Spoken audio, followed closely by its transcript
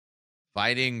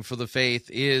Fighting for the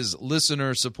Faith is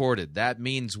listener-supported. That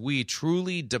means we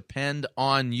truly depend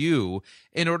on you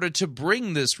in order to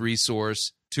bring this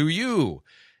resource to you.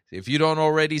 If you don't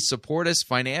already support us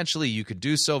financially, you could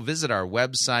do so. Visit our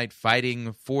website,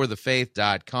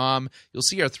 fightingforthefaith.com. You'll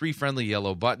see our three friendly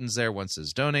yellow buttons there. One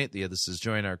says donate, the other says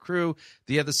join our crew,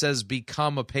 the other says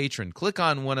become a patron. Click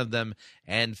on one of them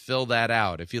and fill that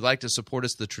out. If you'd like to support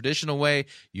us the traditional way,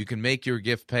 you can make your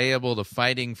gift payable to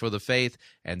Fighting for the Faith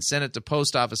and send it to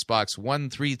Post Office Box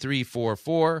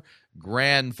 13344,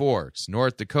 Grand Forks,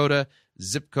 North Dakota,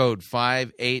 zip code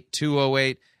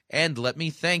 58208. And let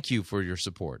me thank you for your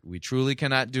support. We truly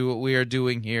cannot do what we are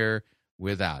doing here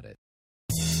without it.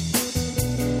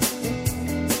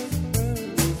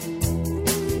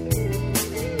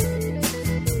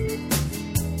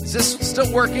 Is this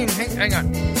still working? Hang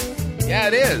on. Yeah,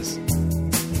 it is.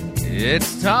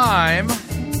 It's time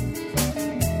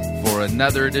for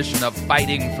another edition of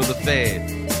Fighting for the Faith.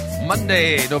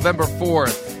 Monday, November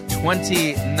 4th,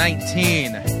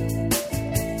 2019.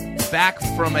 Back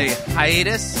from a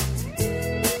hiatus,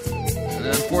 an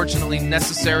unfortunately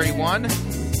necessary one,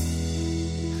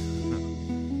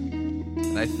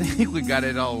 and I think we got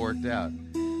it all worked out.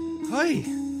 Hi.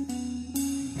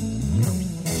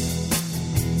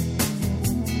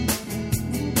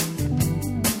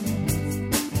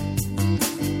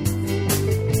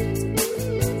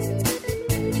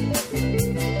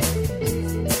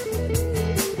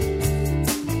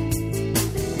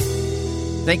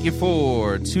 Thank you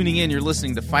for tuning in. You're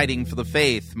listening to Fighting for the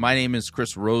Faith. My name is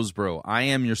Chris Roseborough. I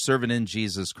am your servant in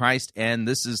Jesus Christ, and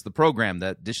this is the program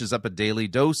that dishes up a daily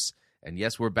dose, and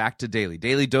yes, we're back to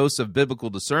daily dose of biblical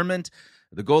discernment,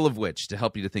 the goal of which to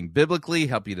help you to think biblically,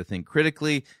 help you to think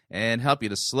critically, and help you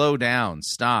to slow down,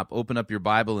 stop, open up your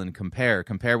Bible, and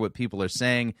compare what people are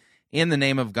saying in the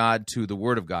name of God to the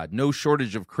Word of God. No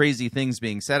shortage of crazy things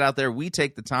being said out there. We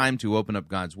take the time to open up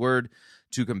God's Word,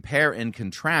 to compare and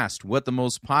contrast what the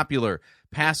most popular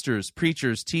pastors,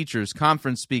 preachers, teachers,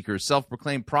 conference speakers,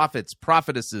 self-proclaimed prophets,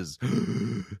 prophetesses,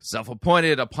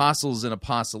 self-appointed apostles and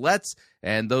apostolettes,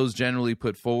 and those generally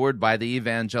put forward by the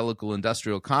evangelical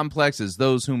industrial complex as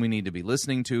those whom we need to be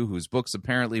listening to, whose books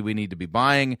apparently we need to be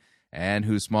buying, and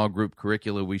whose small group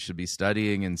curricula we should be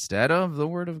studying instead of the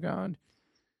Word of God.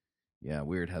 Yeah,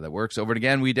 weird how that works. Over and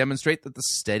again, we demonstrate that the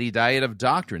steady diet of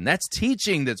doctrine, that's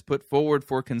teaching that's put forward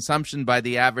for consumption by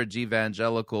the average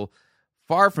evangelical,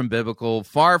 far from biblical,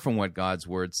 far from what God's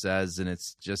Word says, and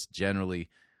it's just generally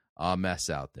a mess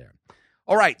out there.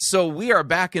 All right, so we are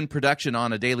back in production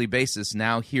on a daily basis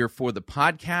now here for the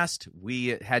podcast.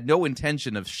 We had no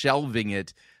intention of shelving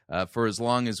it for as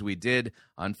long as we did.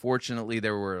 Unfortunately,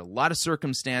 there were a lot of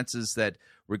circumstances that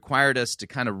required us to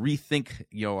kind of rethink,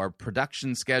 our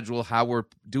production schedule, how we're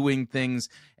doing things,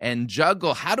 and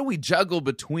juggle. How do we juggle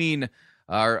between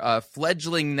our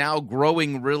fledgling, now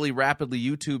growing really rapidly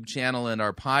YouTube channel and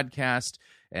our podcast?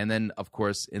 And then, of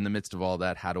course, in the midst of all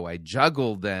that, how do I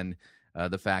juggle then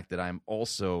the fact that I'm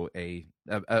also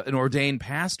an ordained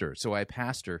pastor? So I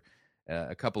pastor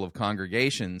a couple of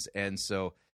congregations, and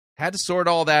so had to sort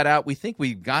all that out. We think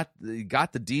we got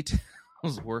the details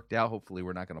worked out. Hopefully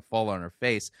we're not going to fall on our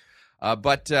face.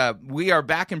 But we are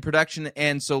back in production,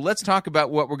 and so let's talk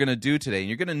about what we're going to do today. And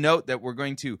you're going to note that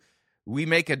we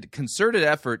make a concerted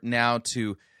effort now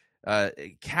to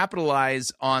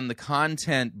capitalize on the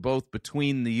content both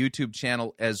between the YouTube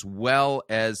channel as well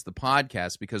as the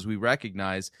podcast, because we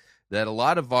recognize that a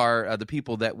lot of the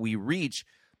people that we reach,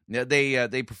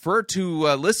 they prefer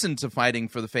to listen to Fighting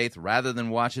for the Faith rather than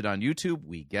watch it on YouTube.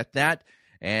 We get that.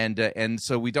 And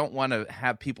so we don't want to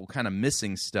have people kind of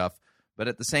missing stuff, but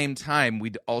at the same time,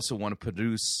 we also want to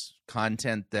produce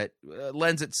content that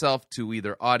lends itself to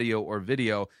either audio or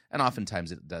video, and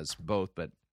oftentimes it does both,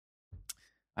 but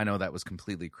I know that was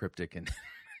completely cryptic and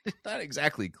not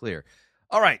exactly clear.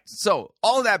 All right, so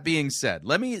all that being said,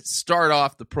 let me start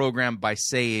off the program by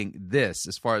saying this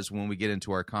as far as when we get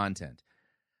into our content.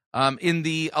 In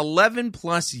the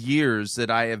 11-plus years that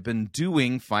I have been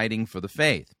doing Fighting for the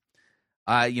Faith,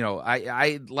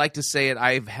 I like to say it,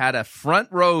 I've had a front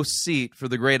row seat for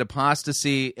the great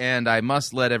apostasy, and I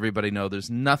must let everybody know there's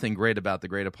nothing great about the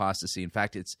great apostasy. In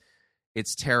fact, it's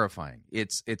terrifying.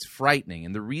 It's frightening.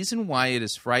 And the reason why it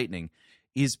is frightening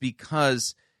is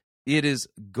because it is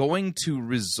going to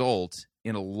result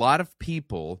in a lot of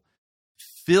people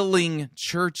filling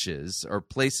churches or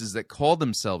places that call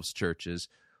themselves churches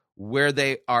where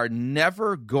they are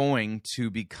never going to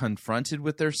be confronted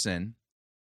with their sin.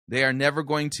 They are never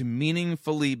going to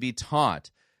meaningfully be taught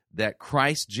that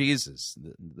Christ Jesus,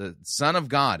 the Son of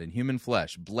God in human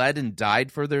flesh, bled and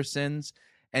died for their sins,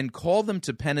 and call them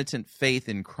to penitent faith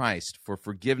in Christ for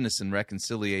forgiveness and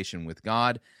reconciliation with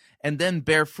God, and then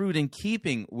bear fruit in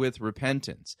keeping with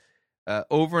repentance.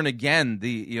 Over and again,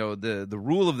 the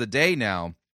rule of the day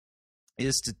now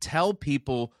is to tell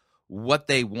people what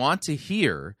they want to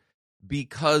hear,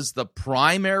 because the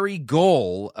primary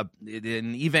goal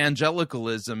in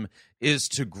evangelicalism is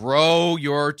to grow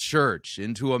your church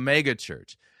into a mega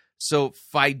church. So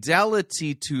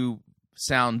fidelity to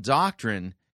sound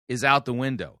doctrine is out the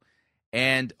window.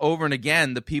 And over and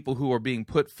again, the people who are being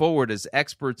put forward as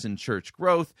experts in church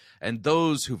growth and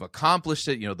those who've accomplished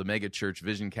it, the mega church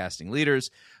vision casting leaders,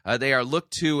 they are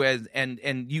looked to as, and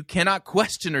you cannot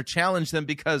question or challenge them,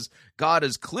 because God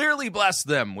has clearly blessed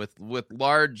them with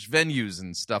large venues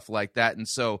and stuff like that. And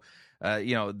so,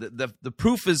 the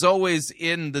proof is always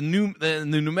in the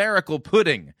numerical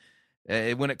pudding.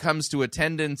 When it comes to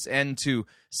attendance, and to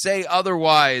say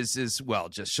otherwise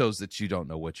just shows that you don't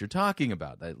know what you're talking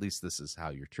about. At least this is how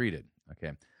you're treated.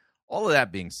 Okay. All of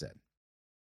that being said,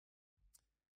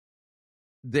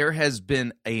 there has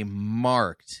been a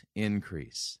marked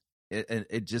increase,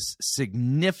 it just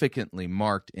significantly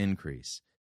marked increase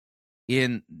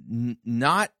in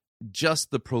not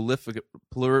just the proliferation.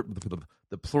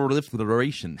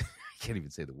 I can't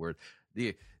even say the word.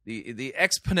 The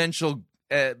exponential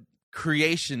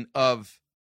creation of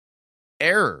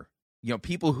error,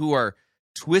 people who are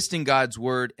twisting God's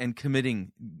word and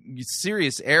committing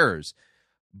serious errors.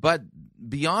 But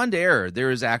beyond error,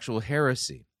 there is actual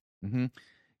heresy.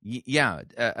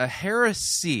 A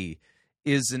heresy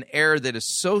is an error that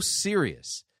is so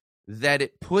serious that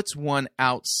it puts one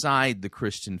outside the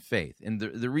Christian faith. And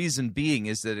the reason being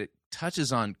is that it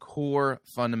touches on core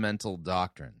fundamental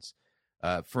doctrines.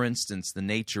 For instance, the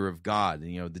nature of God,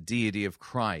 the deity of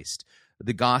Christ,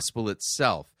 the gospel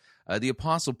itself. The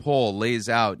Apostle Paul lays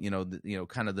out,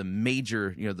 kind of the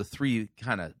major, the three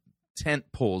kind of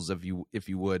tent poles, if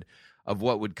you would, of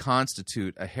what would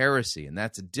constitute a heresy, and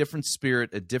that's a different spirit,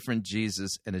 a different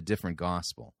Jesus, and a different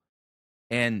gospel.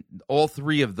 And all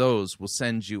three of those will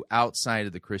send you outside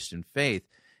of the Christian faith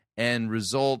and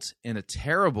result in a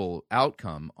terrible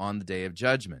outcome on the day of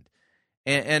judgment.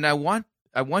 And I want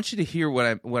you to hear what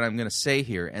I'm going to say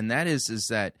here, and that is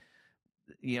that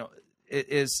it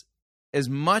is as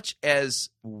much as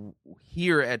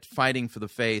here at Fighting for the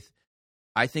Faith,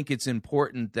 I think it's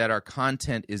important that our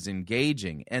content is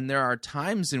engaging, and there are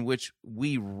times in which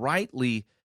we rightly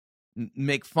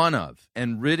make fun of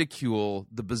and ridicule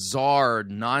the bizarre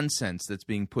nonsense that's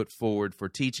being put forward for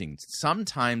teaching.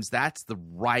 Sometimes that's the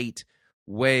right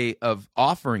way of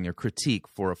offering a critique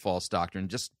for a false doctrine,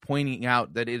 just pointing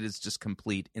out that it is just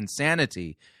complete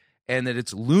insanity and that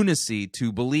it's lunacy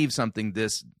to believe something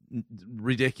this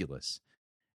ridiculous.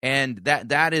 And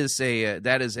that is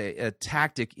a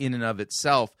tactic in and of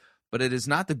itself, but it is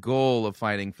not the goal of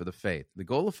Fighting for the Faith. The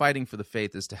goal of Fighting for the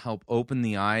Faith is to help open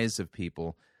the eyes of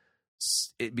people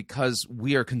because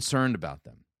we are concerned about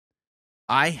them.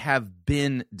 I have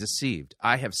been deceived.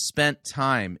 I have spent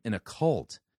time in a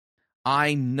cult.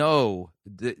 I know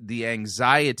the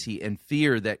anxiety and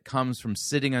fear that comes from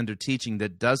sitting under teaching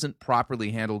that doesn't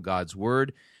properly handle God's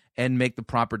word and make the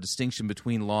proper distinction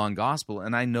between law and gospel.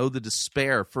 And I know the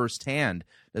despair firsthand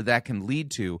that can lead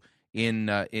to within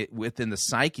the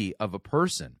psyche of a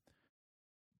person.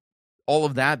 All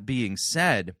of that being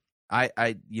said,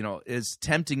 I as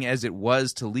tempting as it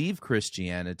was to leave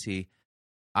Christianity,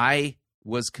 I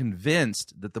was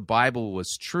convinced that the Bible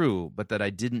was true, but that I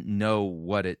didn't know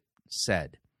what it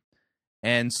said.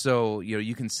 And so,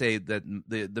 you can say that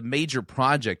the major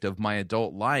project of my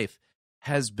adult life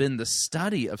has been the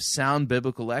study of sound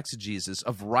biblical exegesis,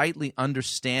 of rightly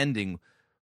understanding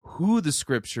who the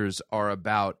scriptures are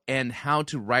about and how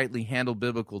to rightly handle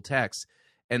biblical texts,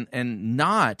 and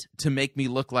not to make me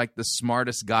look like the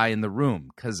smartest guy in the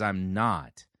room, because I'm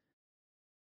not.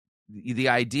 The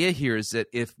idea here is that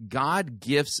if God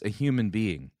gifts a human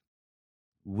being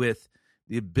with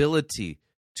the ability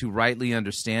to rightly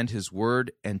understand his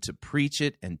word and to preach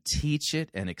it and teach it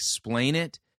and explain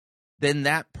it, then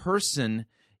that person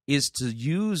is to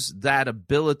use that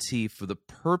ability for the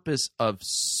purpose of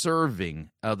serving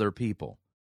other people,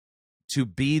 to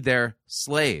be their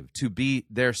slave, to be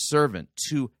their servant,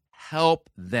 to help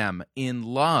them in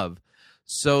love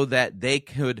so that they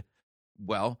could,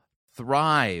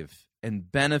 thrive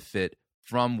and benefit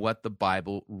from what the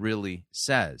Bible really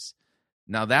says.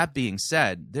 Now, that being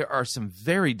said, there are some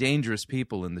very dangerous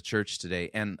people in the church today,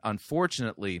 and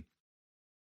unfortunately,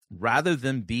 rather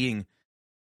than being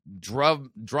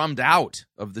drummed out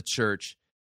of the church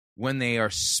when they are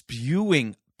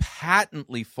spewing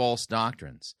patently false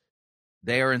doctrines,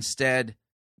 they are instead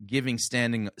giving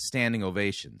standing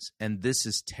ovations, and this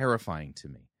is terrifying to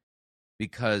me,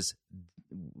 because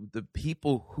the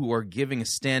people who are giving a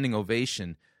standing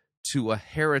ovation to a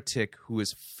heretic who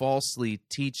is falsely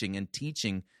teaching and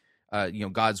teaching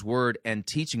God's word and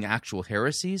teaching actual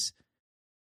heresies,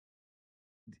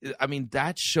 I mean,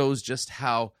 that shows just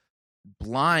how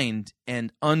blind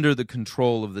and under the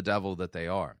control of the devil that they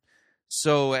are.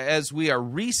 So as we are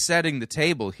resetting the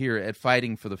table here at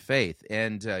Fighting for the Faith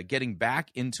and getting back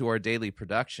into our daily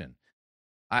production,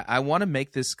 I want to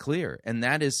make this clear, and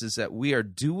that is that we are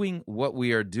doing what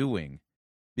we are doing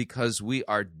because we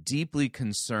are deeply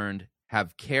concerned,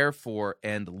 have care for,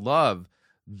 and love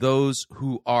those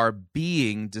who are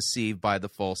being deceived by the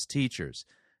false teachers.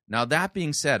 Now, that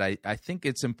being said, I think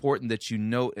it's important that you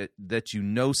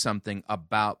know something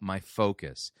about my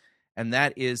focus, and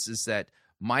that is that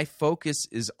my focus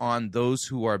is on those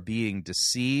who are being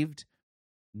deceived,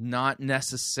 not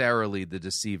necessarily the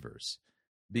deceivers.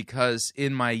 Because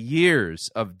in my years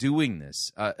of doing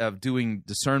this, of doing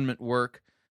discernment work,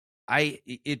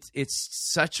 it's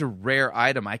such a rare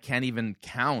item. I can't even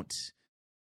count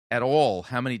at all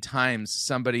how many times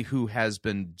somebody who has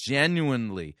been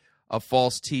genuinely a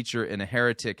false teacher and a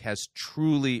heretic has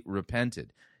truly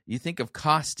repented. You think of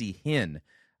Costi Hinn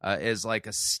as like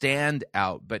a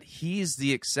standout, but he's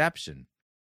the exception.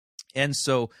 And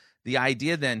so the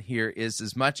idea then here is,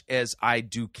 as much as I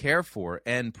do care for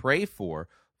and pray for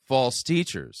false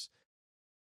teachers,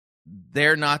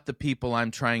 they're not the people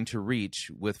I'm trying to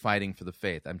reach with Fighting for the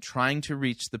Faith. I'm trying to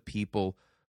reach the people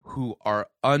who are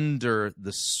under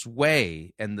the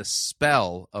sway and the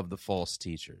spell of the false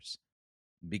teachers,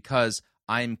 because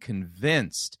I'm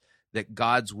convinced that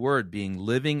God's word, being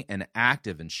living and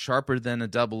active and sharper than a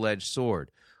double-edged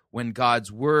sword, when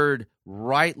God's word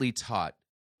rightly taught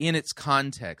in its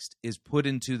context is put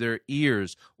into their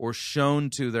ears or shown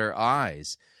to their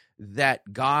eyes,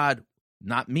 that God,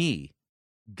 not me,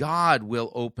 God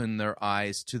will open their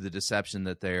eyes to the deception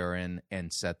that they are in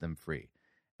and set them free.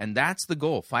 And that's the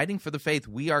goal. Fighting for the Faith,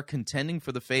 we are contending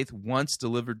for the faith once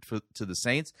delivered to the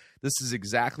saints. This is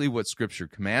exactly what Scripture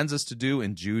commands us to do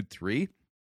in Jude 3.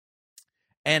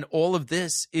 And all of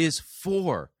this is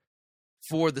for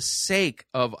the sake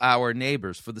of our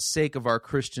neighbors, for the sake of our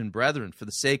Christian brethren, for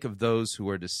the sake of those who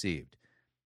are deceived.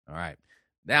 All right.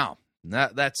 Now,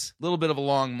 that's a little bit of a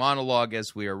long monologue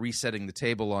as we are resetting the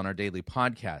table on our daily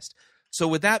podcast. So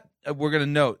with that, we're going to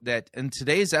note that in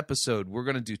today's episode, we're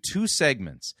going to do two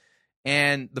segments.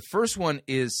 And the first one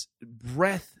is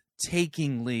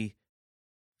breathtakingly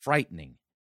frightening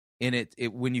in it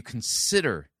when you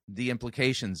consider the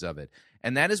implications of it.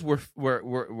 And that is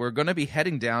we're going to be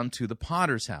heading down to the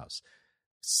Potter's house.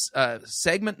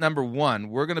 Segment number one,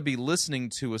 we're going to be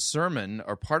listening to a sermon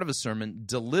or part of a sermon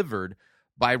delivered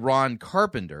by Ron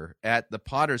Carpenter at the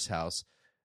Potter's house,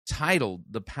 titled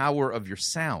 "The Power of Your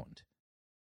Sound."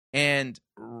 And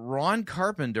Ron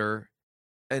Carpenter,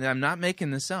 and I'm not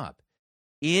making this up,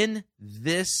 in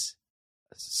this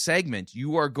segment,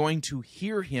 you are going to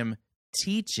hear him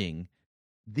teaching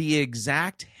the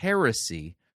exact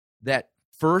heresy that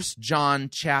 1 John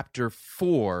chapter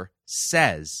 4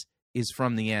 says is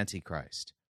from the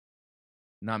Antichrist.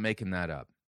 Not making that up.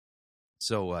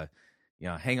 So,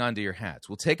 hang on to your hats.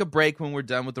 We'll take a break when we're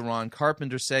done with the Ron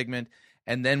Carpenter segment,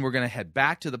 and then we're going to head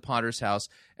back to the Potter's house,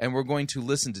 and we're going to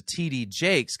listen to T.D.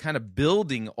 Jakes kind of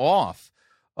building off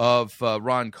of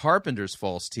Ron Carpenter's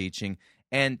false teaching,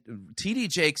 and T.D.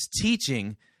 Jakes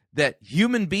teaching that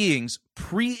human beings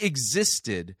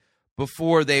pre-existed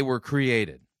before they were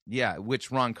created. Yeah,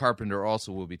 which Ron Carpenter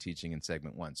also will be teaching in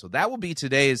segment one. So that will be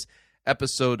today's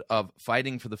episode of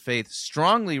Fighting for the Faith.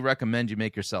 Strongly recommend you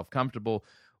make yourself comfortable.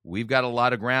 We've got a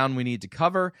lot of ground we need to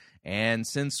cover, and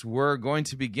since we're going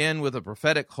to begin with a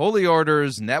prophetic Holy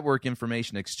Orders Network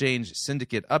Information Exchange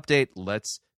Syndicate update,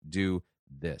 let's do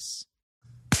this.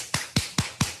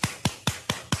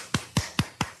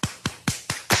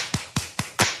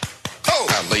 Oh,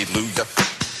 hallelujah.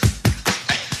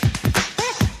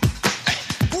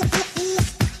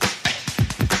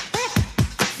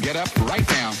 Get up right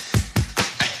now.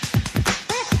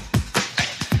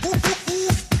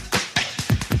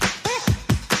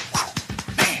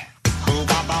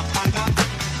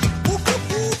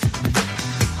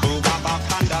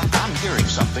 I'm hearing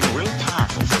something real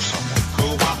powerful for someone.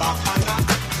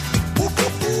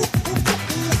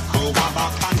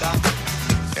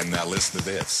 And now listen to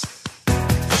this.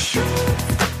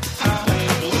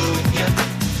 Hallelujah.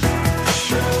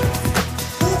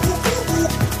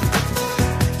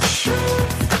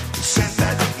 Said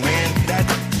that, man, that.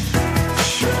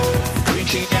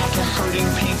 Reaching out to hurting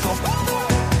people.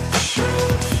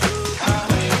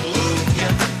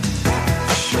 Hallelujah.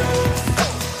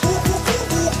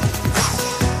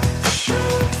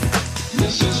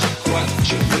 This is what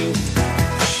you do.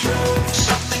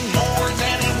 Something more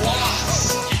than it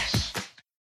was. Yes.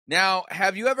 Now,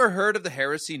 have you ever heard of the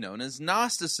heresy known as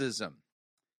Gnosticism?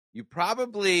 You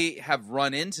probably have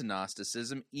run into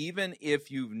Gnosticism, even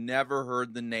if you've never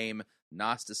heard the name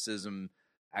Gnosticism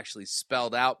actually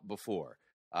spelled out before.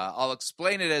 I'll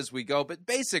explain it as we go, but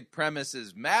basic premise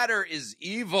is matter is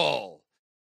evil,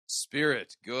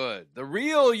 spirit good. The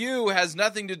real you has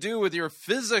nothing to do with your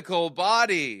physical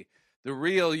body. The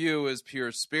real you is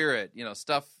pure spirit,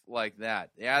 stuff like that.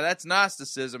 Yeah, that's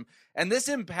Gnosticism. And this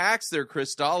impacts their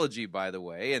Christology, by the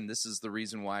way, and this is the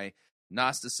reason why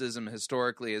Gnosticism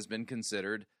historically has been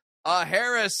considered a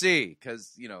heresy,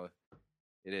 because,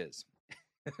 it is.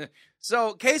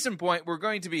 So, case in point, we're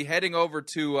going to be heading over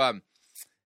to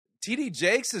T.D.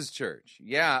 Jakes' church.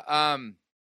 Yeah,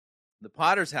 the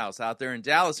Potter's House out there in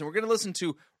Dallas. And we're going to listen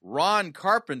to Ron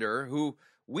Carpenter, who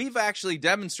we've actually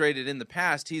demonstrated in the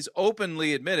past. He's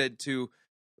openly admitted to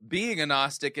being a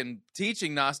Gnostic and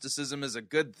teaching Gnosticism is a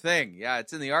good thing. Yeah,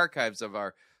 it's in the archives of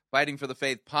our Fighting for the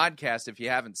Faith podcast. If you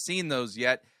haven't seen those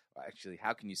yet, actually,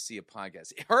 how can you see a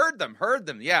podcast? Heard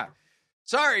them. Yeah.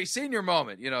 Sorry, senior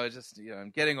moment.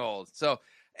 I'm getting old. So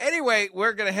anyway,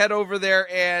 we're going to head over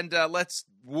there and let's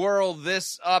whirl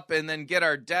this up and then get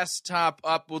our desktop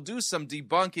up. We'll do some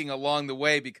debunking along the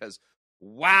way because,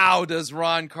 wow, does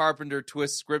Ron Carpenter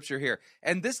twist scripture here.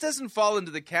 And this doesn't fall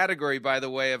into the category, by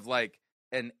the way, of like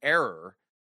an error.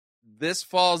 This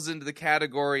falls into the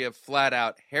category of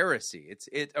flat-out heresy.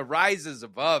 It arises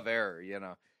above error,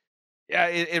 Yeah,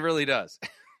 it really does.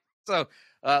 So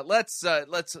let's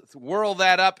whirl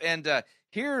that up, and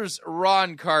here's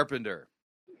Ron Carpenter.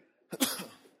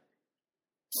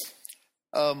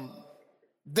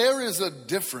 There is a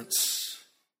difference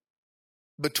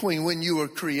between when you were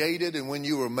created and when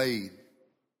you were made.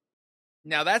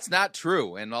 Now, that's not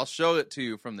true, and I'll show it to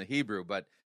you from the Hebrew, but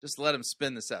just let him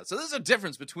spin this out. So there's a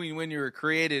difference between when you were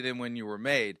created and when you were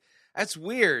made. That's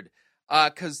weird,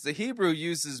 because the Hebrew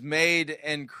uses made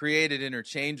and created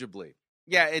interchangeably.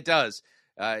 Yeah, it does,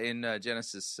 in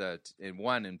Genesis in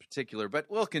 1 in particular, but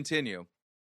we'll continue.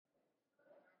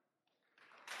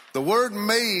 The word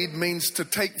made means to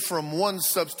take from one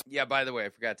substance. Yeah, by the way, I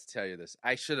forgot to tell you this.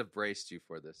 I should have braced you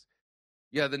for this.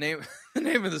 Yeah, the name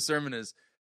of the sermon is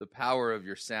The Power of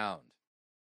Your Sound.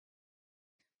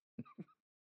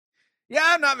 Yeah,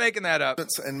 I'm not making that up.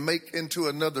 And make into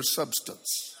another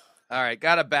substance. All right,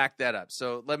 got to back that up.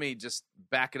 So let me just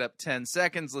back it up 10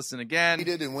 seconds. Listen again.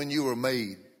 And when you were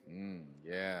made.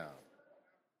 Yeah.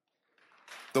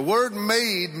 The word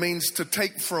made means to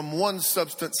take from one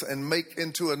substance and make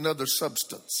into another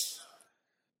substance.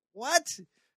 What?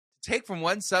 Take from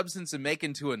one substance and make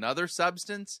into another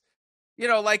substance?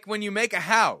 Like when you make a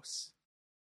house,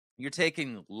 you're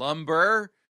taking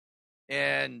lumber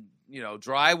and,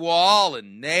 drywall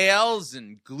and nails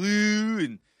and glue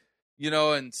and,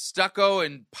 and stucco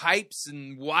and pipes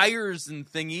and wires and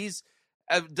thingies.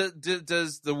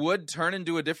 Does the wood turn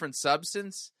into a different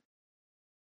substance?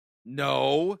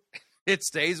 No, it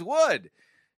stays wood.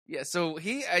 Yeah, so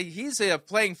he's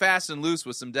playing fast and loose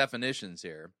with some definitions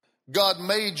here. God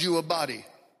made you a body.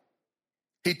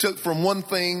 He took from one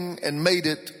thing and made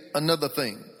it another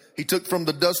thing. He took from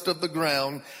the dust of the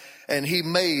ground and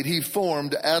he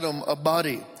formed Adam a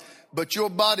body. But your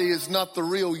body is not the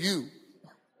real you.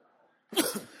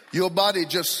 Your body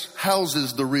just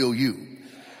houses the real you.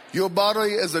 Your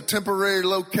body is a temporary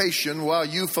location while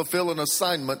you fulfill an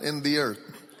assignment in the earth.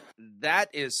 That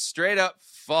is straight up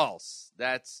false.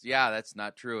 That's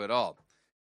not true at all.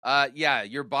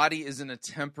 Your body isn't a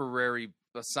temporary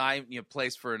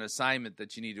place for an assignment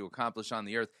that you need to accomplish on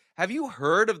the earth. Have you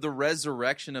heard of the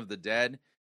resurrection of the dead?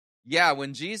 Yeah,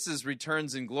 when Jesus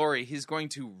returns in glory, he's going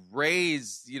to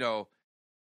raise,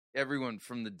 everyone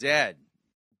from the dead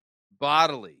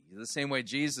bodily, the same way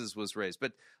Jesus was raised.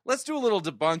 But let's do a little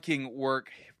debunking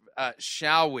work,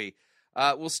 shall we?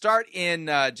 We'll start in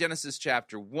Genesis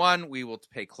chapter 1. We will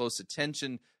pay close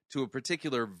attention to a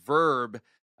particular verb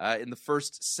in the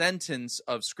first sentence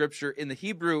of Scripture. In the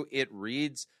Hebrew, it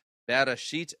reads,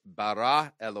 Bereshit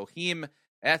bara Elohim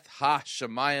eth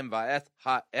ha-shamayim va'eth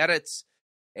ha-eretz.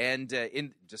 And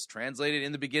just translated,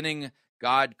 in the beginning,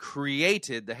 God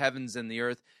created the heavens and the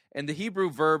earth. And the Hebrew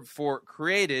verb for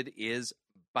created is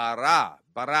bara.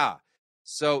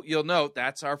 So you'll note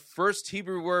that's our first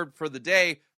Hebrew word for the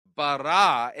day,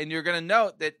 bara. And you're going to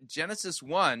note that Genesis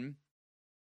 1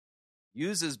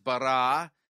 uses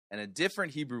bara and a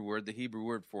different Hebrew word, the Hebrew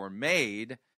word for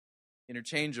made,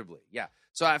 interchangeably. Yeah.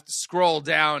 So I have to scroll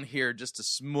down here just a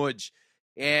smudge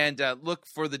and look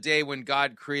for the day when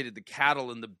God created the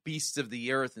cattle and the beasts of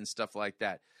the earth and stuff like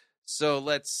that. So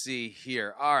let's see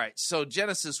here. All right. So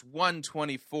Genesis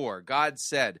 1:24, God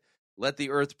said, "Let the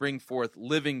earth bring forth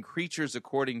living creatures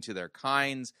according to their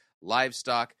kinds,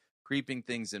 livestock, creeping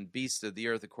things, and beasts of the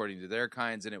earth according to their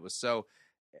kinds." And it was so.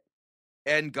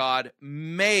 And God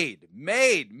made.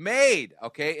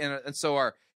 Okay. And so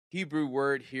our Hebrew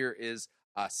word here is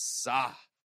asah.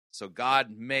 So God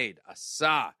made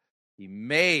asah. He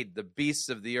made the beasts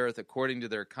of the earth according to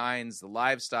their kinds, the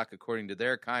livestock according to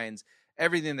their kinds,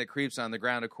 everything that creeps on the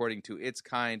ground according to its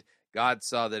kind. God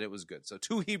saw that it was good. So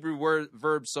 2 Hebrew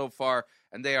verbs so far,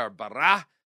 and they are bara,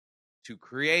 to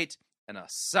create, and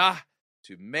asah,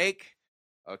 to make.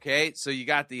 Okay, so you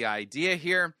got the idea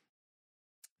here.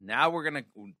 Now we're going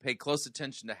to pay close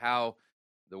attention to how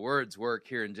the words work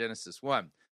here in Genesis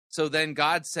 1. So then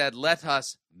God said, "Let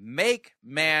us make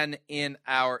man in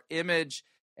our image."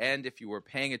 And if you were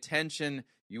paying attention,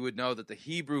 you would know that the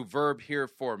Hebrew verb here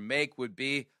for make would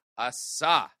be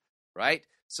asah, right?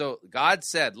 So God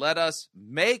said, "Let us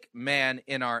make man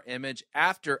in our image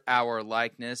after our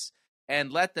likeness,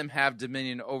 and let them have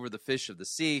dominion over the fish of the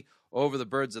sea, over the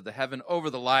birds of the heaven, over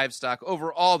the livestock,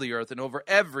 over all the earth, and over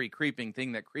every creeping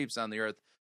thing that creeps on the earth."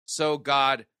 So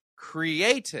God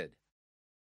created,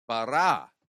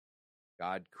 bara.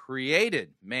 God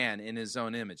created man in his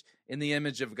own image. In the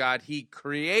image of God, he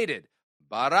created,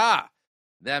 bara.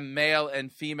 Them male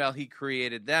and female, he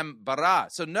created them, bara.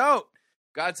 So note,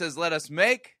 God says, let us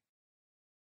make,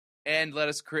 and let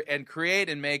us create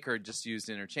and make are just used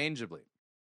interchangeably.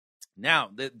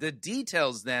 Now, the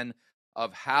details then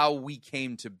of how we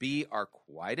came to be are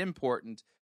quite important,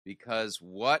 because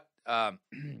what Mr.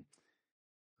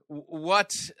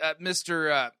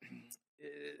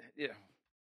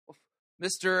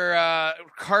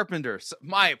 Carpenter,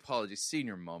 my apologies,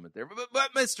 senior moment there,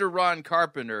 but Mr. Ron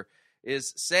Carpenter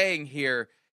is saying here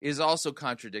is also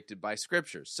contradicted by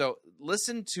Scripture. So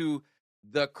listen to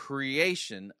the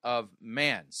creation of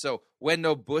man. So when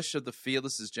no bush of the field,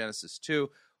 this is Genesis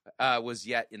 2, was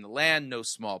yet in the land, no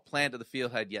small plant of the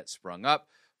field had yet sprung up,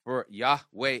 for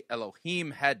Yahweh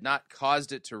Elohim had not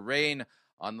caused it to rain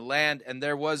on the land, and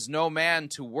there was no man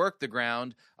to work the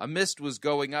ground. A mist was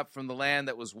going up from the land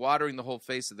that was watering the whole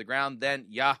face of the ground. Then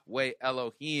Yahweh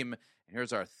Elohim, and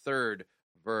here's our third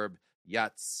verb,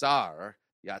 yatsar,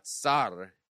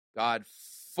 God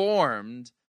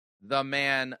formed the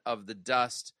man of the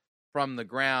dust from the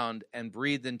ground and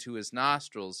breathed into his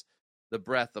nostrils the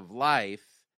breath of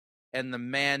life, and the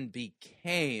man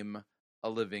became a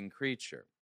living creature.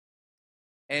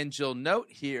 And you'll note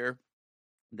here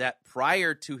that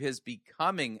prior to his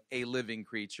becoming a living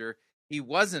creature, he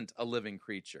wasn't a living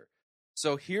creature.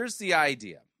 So here's the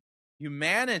idea.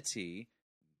 Human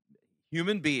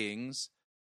beings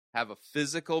have a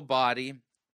physical body,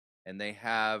 and they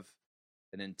have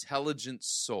an intelligent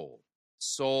soul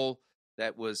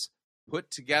that was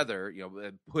put together,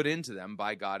 put into them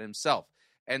by God himself.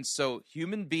 And so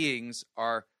human beings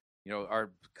are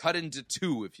cut into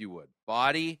two, if you would,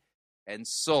 body and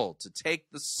soul. To take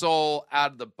the soul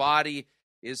out of the body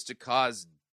is to cause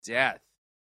death.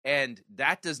 And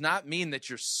that does not mean that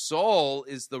your soul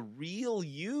is the real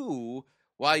you,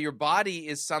 while your body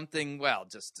is something,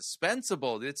 just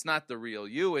dispensable. It's not the real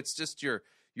you. It's just your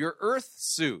earth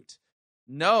suit.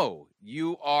 No,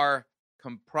 you are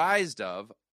comprised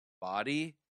of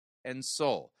body and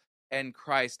soul. And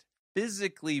Christ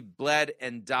physically bled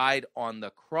and died on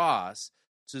the cross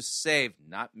to save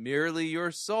not merely your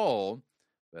soul,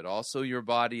 but also your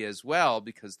body as well,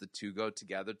 because the two go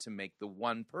together to make the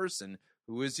one person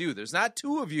who is you. There's not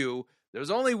two of you. There's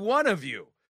only one of you,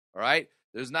 all right?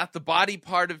 There's not the body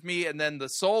part of me and then the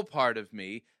soul part of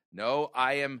me. No,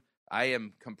 I am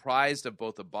comprised of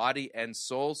both a body and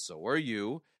soul, so are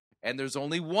you. And there's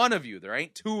only one of you. There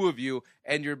ain't two of you,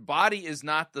 and your body is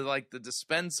not the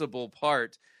dispensable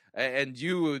part, and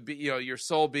you would be, your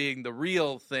soul being the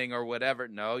real thing or whatever.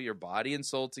 No, your body and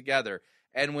soul together.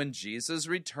 And when Jesus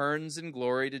returns in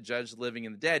glory to judge the living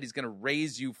and the dead, he's going to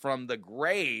raise you from the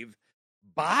grave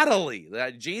bodily.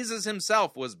 That Jesus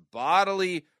himself was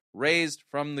bodily raised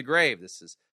from the grave. This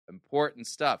is important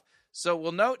stuff. So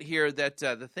we'll note here that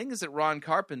the things that Ron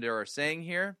Carpenter are saying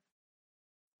here,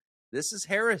 this is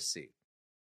heresy.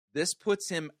 This puts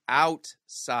him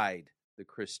outside the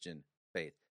Christian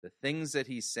faith. The things that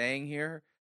he's saying here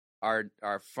are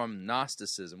from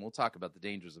Gnosticism. We'll talk about the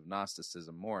dangers of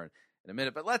Gnosticism more in a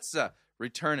minute. But let's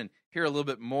return and hear a little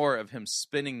bit more of him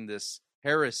spinning this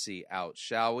heresy out,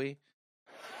 shall we?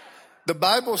 The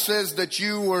Bible says that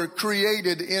you were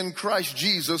created in Christ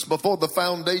Jesus before the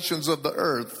foundations of the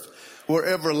earth were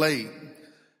ever laid.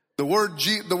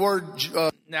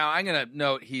 Now, I'm going to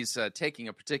note he's taking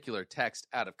a particular text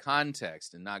out of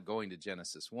context and not going to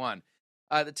Genesis 1.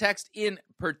 The text in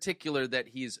particular that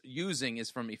he's using is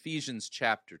from Ephesians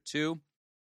chapter 2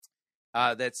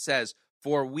 that says,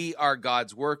 "For we are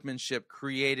God's workmanship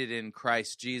created in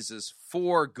Christ Jesus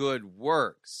for good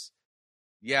works."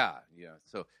 Yeah.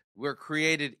 So we're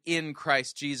created in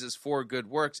Christ Jesus for good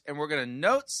works. And we're going to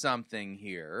note something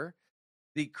here.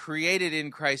 The created in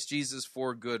Christ Jesus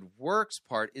for good works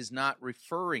part is not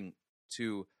referring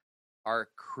to our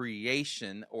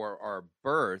creation or our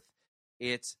birth.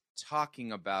 It's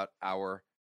talking about our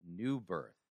new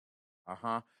birth.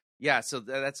 Yeah, so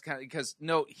that's kind of, because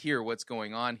note here what's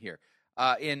going on here.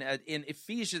 In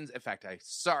Ephesians, in fact,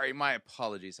 my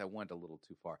apologies, I went a little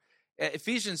too far.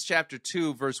 Ephesians chapter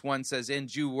 2, verse 1 says,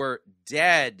 "And you were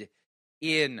dead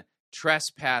in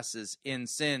trespasses, in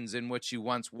sins in which you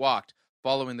once walked,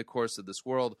 following the course of this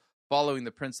world, following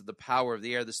the prince of the power of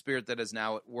the air, the spirit that is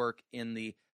now at work in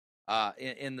the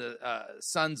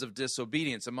sons of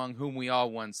disobedience, among whom we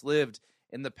all once lived,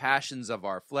 in the passions of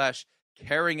our flesh,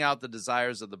 carrying out the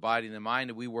desires of the body and the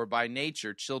mind, and we were by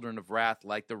nature children of wrath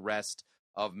like the rest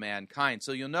of mankind."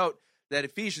 So you'll note that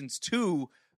Ephesians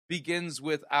 2 begins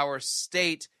with our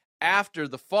state after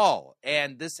the fall,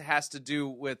 and this has to do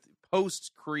with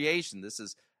post-creation. This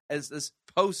is this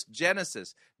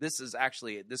post-Genesis.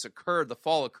 The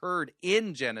fall occurred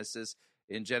in Genesis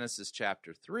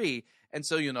chapter 3, and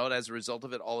so you note as a result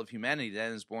of it, all of humanity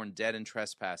then is born dead in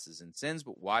trespasses and sins.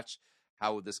 But watch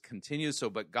how this continues. "So,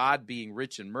 but God, being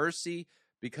rich in mercy,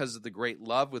 because of the great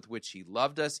love with which he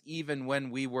loved us, even when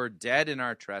we were dead in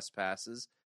our trespasses,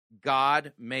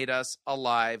 God made us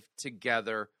alive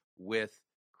together with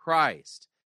Christ.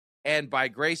 And by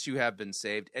grace you have been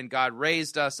saved, and God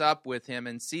raised us up with him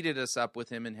and seated us up with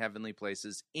him in heavenly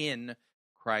places in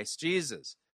Christ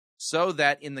Jesus, so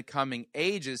that in the coming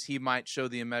ages he might show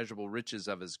the immeasurable riches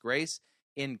of his grace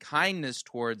in kindness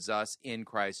towards us in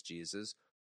Christ Jesus.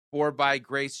 For by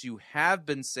grace you have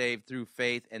been saved through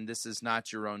faith, and this is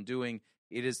not your own doing.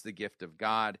 It is the gift of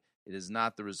God. It is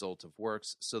not the result of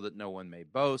works, so that no one may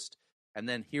boast." And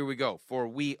then here we go. "For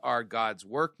we are God's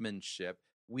workmanship,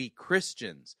 we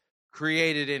Christians,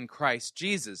 created in Christ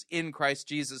Jesus." In Christ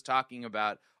Jesus, talking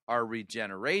about our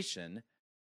regeneration.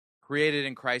 "Created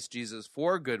in Christ Jesus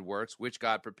for good works, which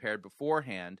God prepared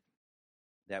beforehand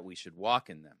that we should walk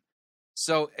in them."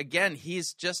 So again,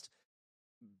 he's just,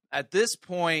 at this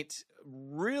point,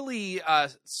 really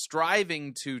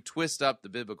striving to twist up the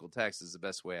biblical text is the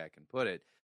best way I can put it,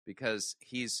 because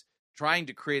he's trying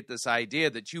to create this idea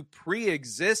that you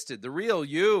pre-existed. The real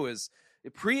you is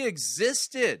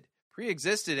pre-existed,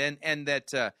 and that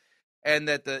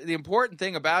the important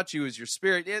thing about you is your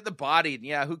spirit. Yeah, the body,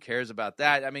 yeah, who cares about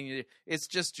that? I mean, it's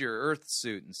just your earth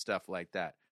suit and stuff like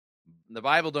that. The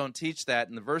Bible don't teach that,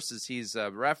 and the verses he's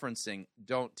referencing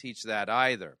don't teach that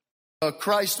either.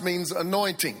 Christ means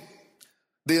anointing,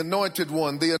 the anointed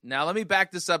one. Now, let me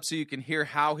back this up so you can hear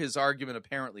how his argument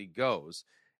apparently goes,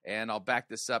 and I'll back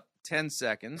this up 10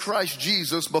 seconds. Christ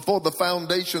Jesus, before the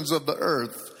foundations of the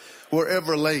earth were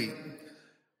ever laid.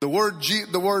 The word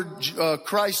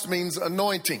Christ means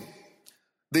anointing,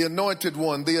 the anointed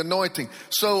one, the anointing.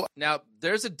 So now,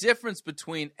 there's a difference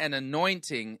between an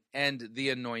anointing and the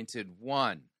anointed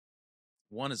one.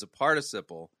 One is a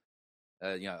participle,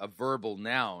 a verbal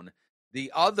noun.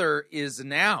 The other is a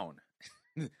noun.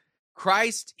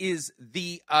 Christ is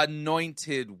the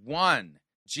anointed one.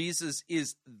 Jesus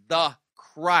is the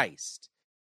Christ.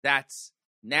 That's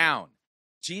noun.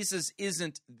 Jesus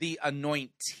isn't the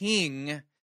anointing.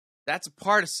 That's a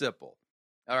participle.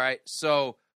 All right,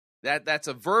 so that's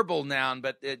a verbal noun,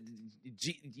 but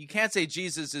you can't say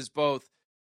Jesus is both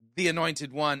the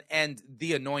anointed one and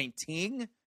the anointing.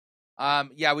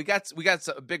 We got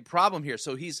a big problem here.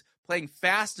 So he's playing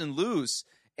fast and loose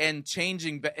and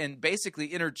changing and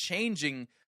basically interchanging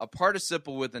a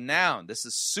participle with a noun. This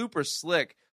is super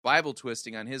slick Bible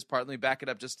twisting on his part. Let me back it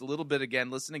up just a little bit again.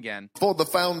 Listen again. "For the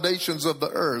foundations of the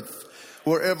earth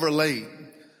were ever laid."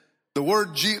 The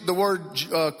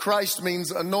word Christ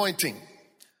means anointing,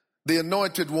 the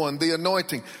anointed one, the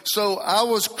anointing. So I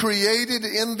was created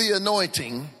in the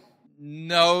anointing.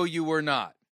 No, you were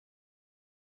not.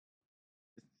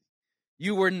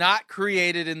 You were not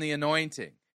created in the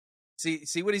anointing.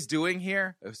 See what he's doing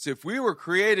here? So if we were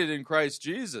created in Christ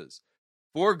Jesus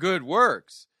for good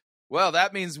works, well,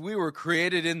 that means we were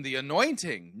created in the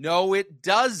anointing. No, it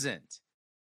doesn't.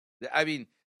 I mean,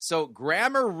 so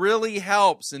grammar really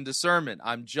helps in discernment.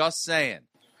 I'm just saying.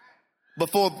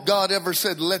 Before God ever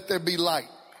said, "Let there be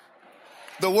light."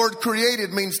 The word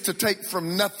created means to take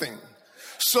from nothing.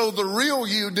 So the real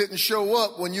you didn't show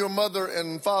up when your mother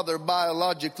and father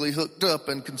biologically hooked up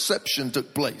and conception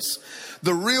took place.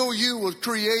 The real you was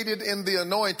created in the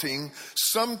anointing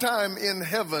sometime in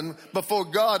heaven before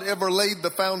God ever laid the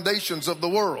foundations of the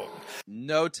world.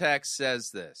 No text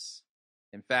says this.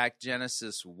 In fact,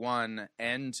 Genesis 1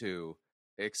 and 2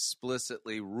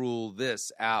 explicitly rule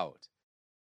this out.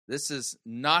 This is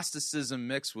Gnosticism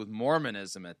mixed with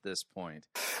Mormonism at this point.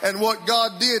 And what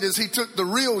God did is he took the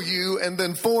real you and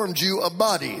then formed you a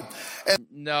body. And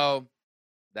No,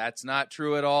 that's not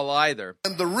true at all either.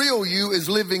 the real you is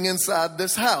living inside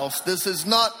this house. This is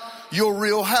not your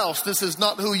real house. This is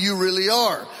not who you really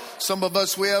are. Some of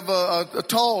us, we have a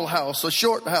tall house, a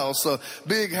short house, a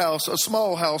big house, a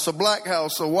small house, a black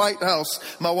house, a white house.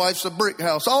 My wife's a brick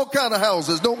house. All kind of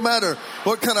houses. Don't matter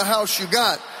what kind of house you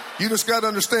got. You just got to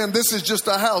understand this is just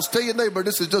a house. Tell your neighbor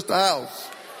this is just a house.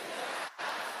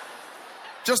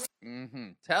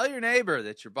 Tell your neighbor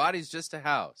that your body's just a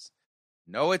house.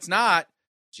 No, it's not.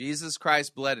 Jesus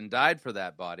Christ bled and died for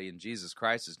that body, and Jesus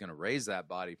Christ is going to raise that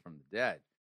body from the dead.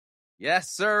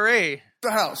 Yes, sirree.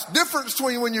 The house. Difference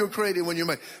between when you were created and when you're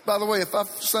made. By the way, if I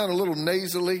sound a little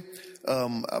nasally,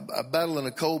 I battled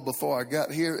a cold before I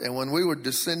got here, and when we were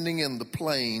descending in the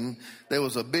plane, there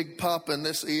was a big pop in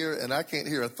this ear, and I can't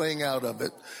hear a thing out of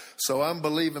it. So I'm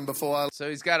believing before I So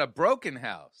he's got a broken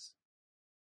house.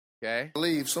 Okay?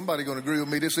 leave, somebody going to agree with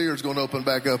me. This ear is going to open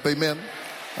back up. Amen.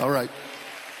 All right.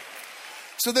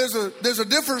 So there's a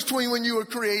difference between when you were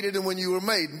created and when you were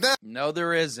made. No,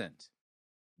 there isn't.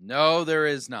 No, there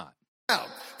is not. Now,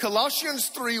 Colossians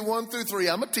 3, 1 through 3,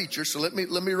 I'm a teacher, so let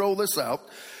me roll this out,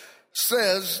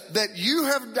 says that you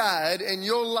have died and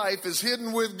your life is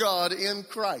hidden with God in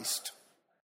Christ.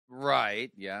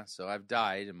 Right, yeah, so I've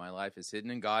died and my life is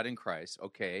hidden in God in Christ.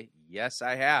 Okay, yes,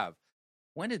 I have.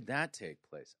 When did that take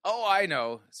place? Oh, I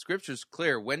know. Scripture's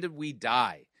clear. When did we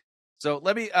die? So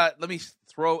let me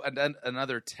throw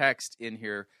another text in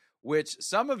here, which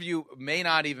some of you may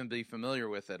not even be familiar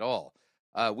with at all.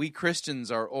 We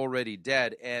Christians are already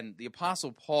dead, and the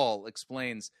Apostle Paul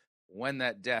explains when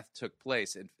that death took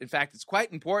place. In fact, it's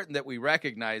quite important that we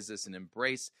recognize this and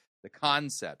embrace the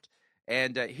concept.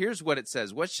 And here's what it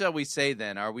says. What shall we say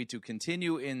then? Are we to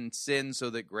continue in sin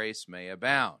so that grace may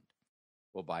abound?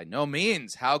 Well, by no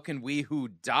means. How can we who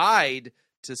died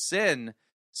to sin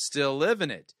still live in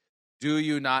it? Do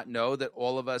you not know that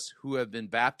all of us who have been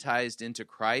baptized into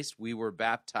Christ, we were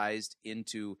baptized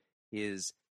into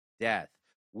his death?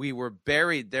 We were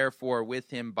buried, therefore, with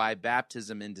him by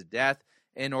baptism into death,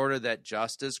 in order that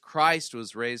just as Christ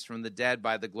was raised from the dead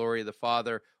by the glory of the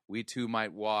Father, we too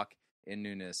might walk in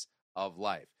newness of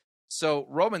life. So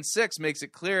Romans 6 makes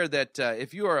it clear that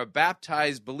if you are a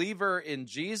baptized believer in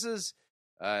Jesus,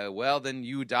 well, then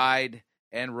you died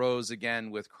and rose again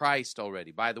with Christ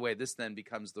already. By the way, this then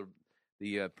becomes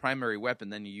the primary weapon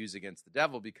then you use against the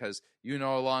devil, because you're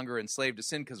no longer enslaved to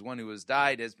sin, because one who has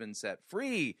died has been set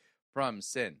free from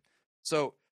sin.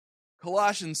 So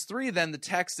Colossians 3, then, the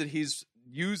text that he's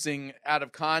using out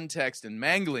of context and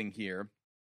mangling here,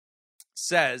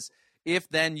 says, if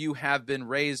then you have been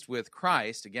raised with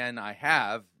Christ, again, I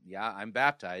have, I'm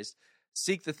baptized,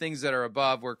 seek the things that are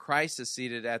above, where Christ is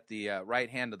seated at the right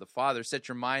hand of the Father. Set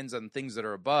your minds on things that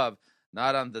are above,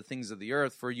 not on the things of the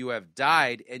earth, for you have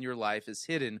died, and your life is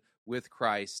hidden with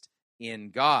Christ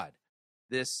in God.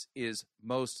 This is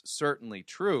most certainly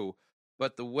true,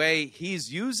 but the way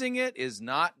he's using it is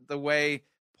not the way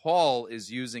Paul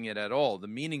is using it at all. The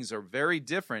meanings are very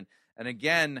different, and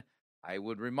again, I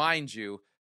would remind you,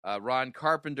 Ron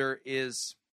Carpenter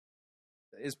is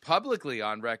publicly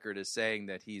on record as saying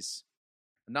that he's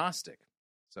Gnostic.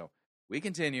 So we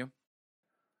continue.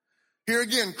 Here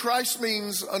again, Christ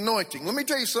means anointing. Let me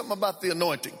tell you something about the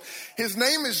anointing. His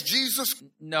name is Jesus.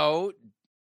 No,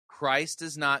 Christ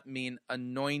does not mean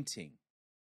anointing.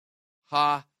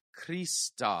 Ha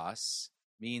Christos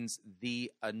means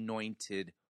the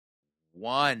anointed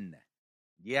one.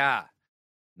 Yeah,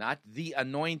 not the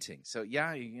anointing. So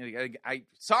yeah,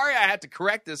 sorry I had to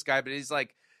correct this guy, but he's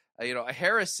like, a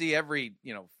heresy every,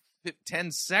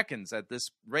 10 seconds at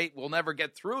this rate. We'll never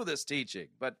get through this teaching,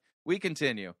 but we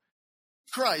continue.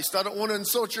 Christ. I don't want to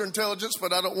insult your intelligence,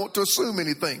 but I don't want to assume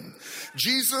anything.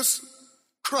 Jesus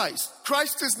Christ.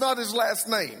 Christ is not his last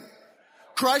name.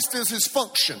 Christ is his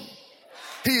function.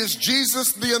 He is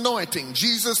Jesus the anointing,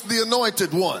 Jesus the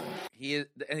anointed one. He is,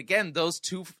 and again, those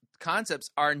two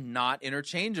concepts are not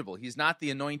interchangeable. He's not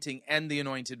the anointing and the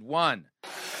anointed one.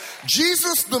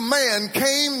 Jesus the man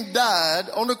came, died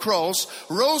on the cross,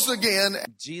 rose again.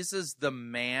 Jesus the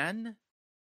man?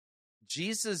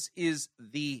 Jesus is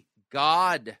the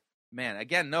God man.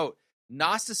 Again, note,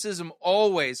 Gnosticism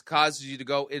always causes you to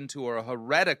go into a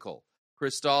heretical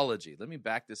Christology. Let me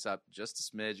back this up just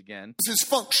a smidge again. His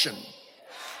function.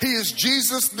 He is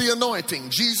Jesus the anointing,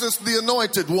 Jesus the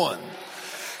anointed one.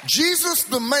 Jesus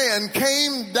the man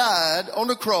came, died on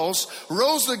the cross,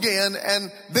 rose again,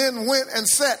 and then went and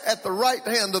sat at the right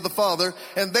hand of the Father,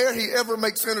 and there he ever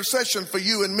makes intercession for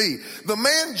you and me. The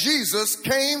man Jesus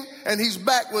came, and he's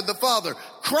back with the Father.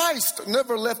 Christ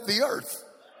never left the earth.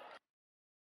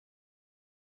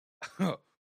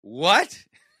 What?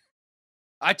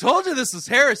 I told you this was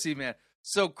heresy, man.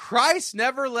 So Christ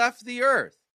never left the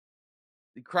earth.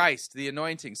 Christ, the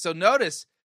anointing. So notice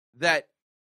that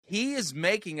he is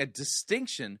making a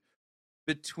distinction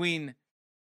between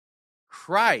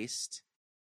Christ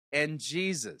and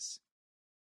Jesus.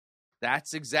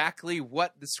 That's exactly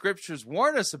what the scriptures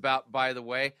warn us about, by the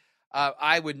way.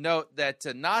 I would note that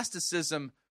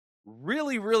Gnosticism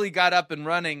really got up and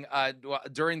running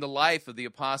during the life of the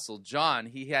Apostle John.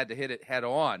 He had to hit it head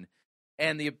on.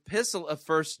 And the epistle of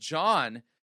 1 John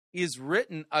is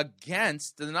written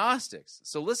against the Gnostics.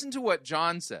 So listen to what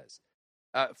John says.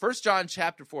 1 John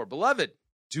chapter 4, Beloved,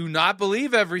 do not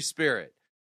believe every spirit,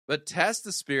 but test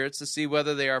the spirits to see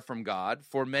whether they are from God,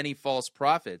 for many false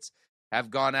prophets have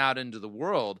gone out into the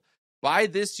world. By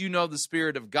this you know the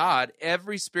Spirit of God.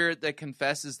 Every spirit that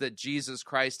confesses that Jesus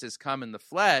Christ has come in the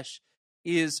flesh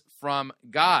is from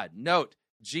God. Note,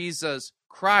 Jesus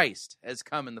Christ has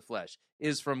come in the flesh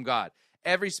is from God.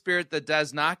 Every spirit that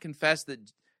does not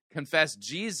confess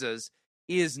Jesus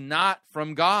is not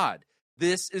from God.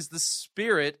 This is the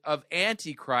spirit of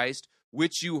Antichrist,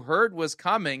 which you heard was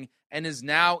coming and is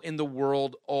now in the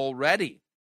world already.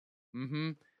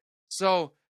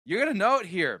 So you're going to note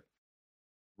here,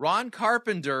 Ron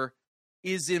Carpenter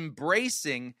is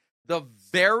embracing the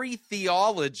very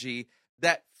theology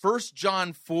that 1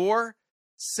 John 4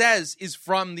 says is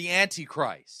from the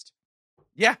Antichrist.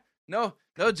 Yeah, no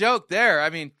joke there. I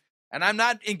mean, and I'm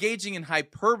not engaging in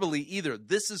hyperbole either.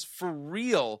 This is for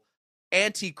real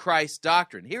Antichrist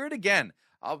doctrine. Hear it again.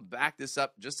 I'll back this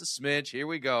up just a smidge. Here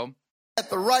we go. At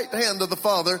the right hand of the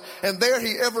Father, and there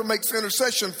he ever makes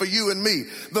intercession for you and me.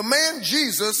 The man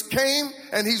Jesus came,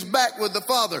 and he's back with the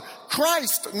Father.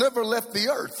 Christ never left the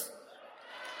earth.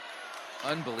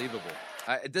 Unbelievable.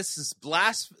 This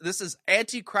is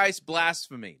Antichrist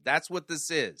blasphemy. That's what this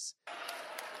is.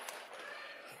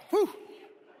 Whew.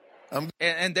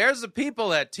 And there's the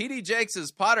people at T.D.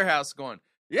 Jakes' Potter House going,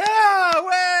 yeah,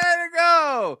 way to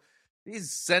go.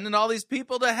 He's sending all these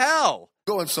people to hell.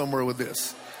 Going somewhere with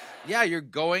this. Yeah, you're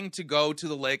going to go to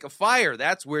the lake of fire.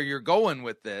 That's where you're going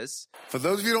with this. For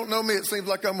those of you who don't know me, it seems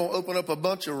like I'm going to open up a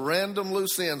bunch of random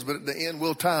loose ends, but at the end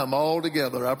we'll tie them all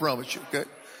together, I promise you, okay?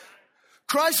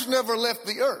 Christ never left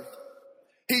the earth.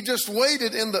 He just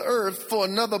waited in the earth for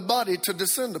another body to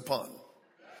descend upon.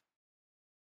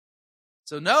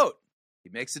 So note, he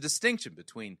makes a distinction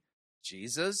between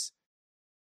Jesus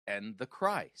and the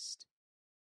Christ.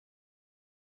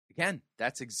 Again,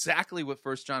 that's exactly what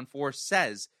 1 John 4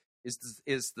 says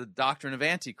is the doctrine of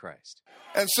Antichrist.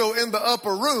 And so in the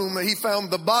upper room, he found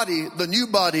the body, the new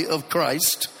body of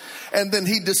Christ, and then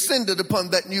he descended upon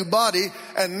that new body,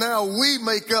 and now we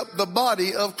make up the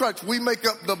body of Christ. We make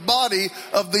up the body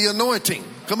of the anointing.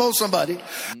 Come on, somebody.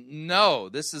 No,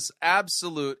 this is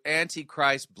absolute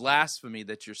Antichrist blasphemy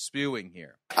that you're spewing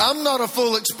here. I'm not a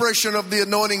full expression of the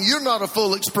anointing. You're not a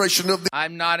full expression of the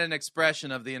I'm not an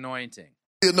expression of the anointing.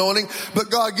 Anointing, but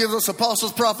God gives us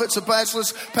apostles, prophets,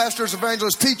 pastors,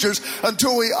 evangelists, teachers,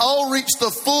 until we all reach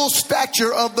the full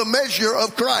stature of the measure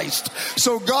of Christ.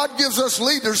 So God gives us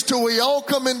leaders till we all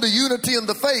come into unity in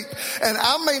the faith. And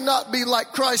I may not be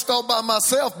like Christ all by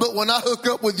myself, but when I hook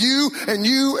up with you and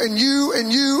you and you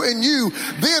and you and you,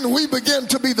 then we begin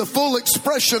to be the full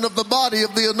expression of the body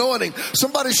of the anointing.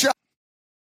 Somebody shout.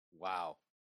 Wow.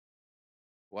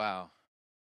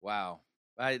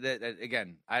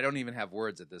 Again, I don't even have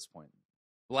words at this point.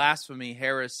 Blasphemy,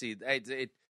 heresy,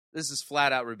 this is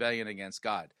flat out rebellion against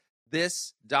God.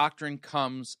 This doctrine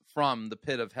comes from the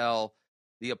pit of hell.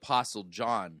 The Apostle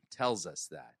John tells us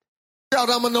that.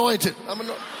 Shout, I'm anointed.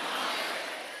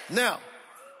 Now,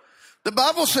 the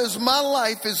Bible says my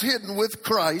life is hidden with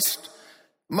Christ.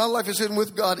 My life is hidden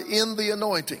with God in the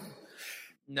anointing.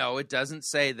 No, it doesn't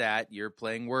say that. You're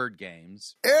playing word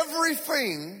games.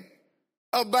 Everything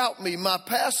about me, my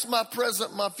past, my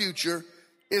present, my future,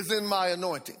 is in my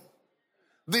anointing.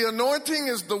 The anointing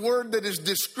is the word that is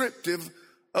descriptive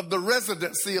of the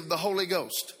residency of the Holy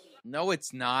Ghost. No,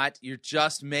 it's not. You're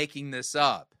just making this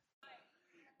up.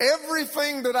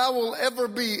 Everything that I will ever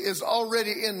be is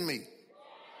already in me.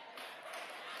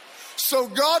 So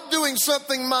God doing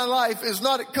something in my life is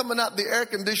not it coming out the air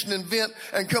conditioning vent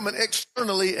and coming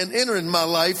externally and entering my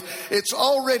life. It's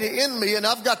already in me, and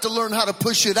I've got to learn how to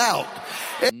push it out.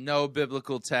 No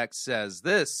biblical text says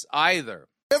this either.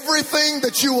 Everything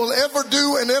that you will ever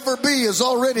do and ever be is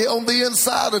already on the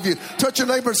inside of you. Touch your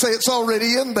neighbor and say, it's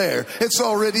already in there. It's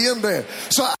already in there.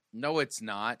 So No, it's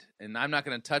not. And I'm not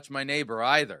going to touch my neighbor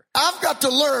either. I've got to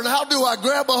learn, how do I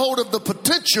grab a hold of the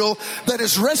potential that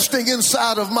is resting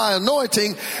inside of my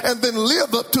anointing and then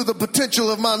live up to the potential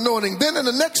of my anointing. Then in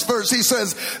the next verse he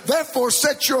says, therefore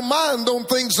set your mind on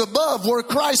things above where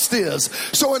Christ is.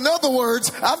 So in other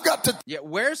words, I've got to... Yeah,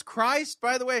 where's Christ,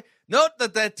 by the way? Note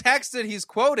that the text that he's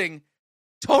quoting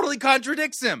totally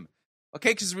contradicts him.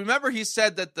 Okay, because remember he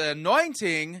said that the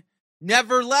anointing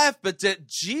never left, but that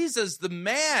Jesus, the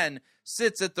man,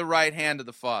 sits at the right hand of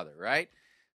the Father, right?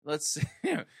 Let's see.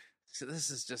 So this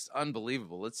is just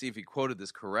unbelievable. Let's see if he quoted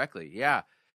this correctly. Yeah.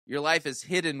 Your life is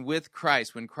hidden with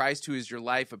Christ. When Christ, who is your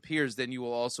life, appears, then you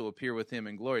will also appear with him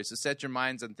in glory. So set your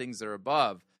minds on things that are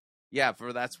above. Yeah,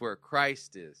 for that's where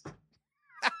Christ is.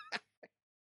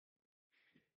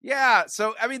 Yeah,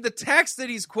 so, I mean, the text that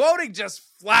he's quoting just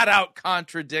flat out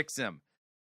contradicts him.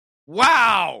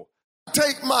 Wow.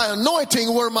 Take my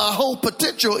anointing where my whole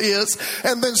potential is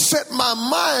and then set my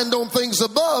mind on things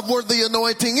above where the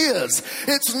anointing is.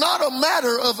 It's not a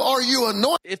matter of are you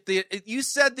anointed. If you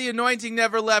said the anointing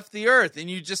never left the earth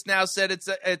and you just now said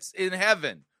it's in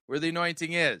heaven where the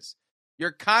anointing is,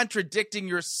 you're contradicting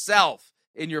yourself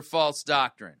in your false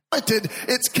doctrine.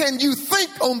 It's can you think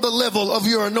on the level of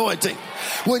your anointing?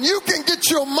 When you can get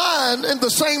your mind in the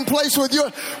same place with your...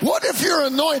 What if you're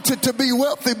anointed to be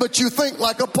wealthy but you think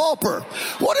like a pauper?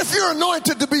 What if you're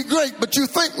anointed to be great but you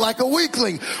think like a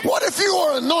weakling? What if you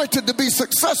are anointed to be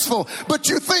successful but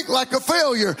you think like a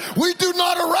failure? We do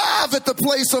not arrive at the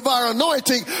place of our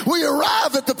anointing. We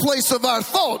arrive at the place of our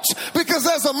thoughts, because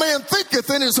as a man thinketh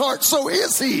in his heart, so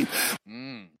is he.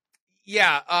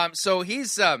 Yeah, so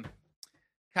he's kind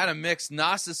of mixed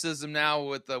Gnosticism now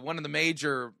with one of the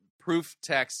major proof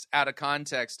texts out of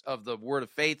context of the Word of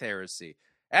Faith heresy.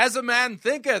 As a man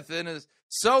thinketh, and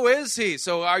so is he.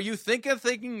 So are you think a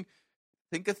thing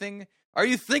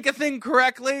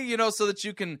correctly? You know, so that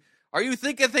you can. Are you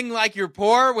think a thing like you're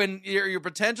poor when your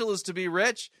potential is to be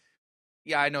rich?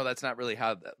 Yeah, I know that's not really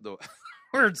how the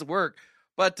words work,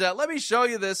 but let me show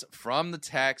you this from the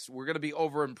text. We're going to be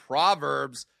over in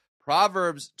Proverbs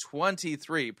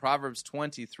 23.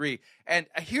 And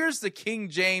here's the King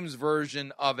James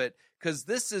version of it, because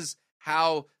this is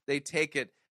how they take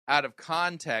it out of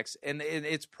context. And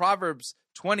it's Proverbs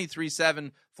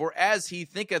 23:7. For as he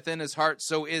thinketh in his heart,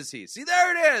 so is he. See,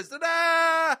 there it is.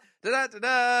 Da-da! Da-da!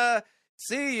 Da-da!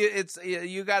 See,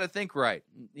 you got to think right.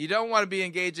 You don't want to be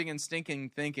engaging in stinking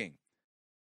thinking.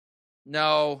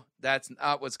 No, that's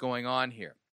not what's going on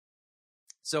here.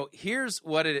 So here's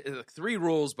what it is. 3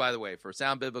 rules, by the way, for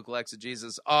sound biblical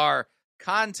exegesis are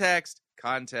context,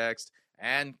 context,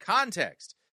 and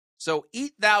context. So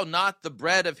eat thou not the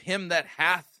bread of him that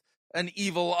hath an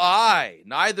evil eye,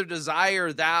 neither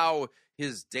desire thou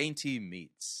his dainty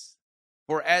meats.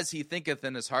 For as he thinketh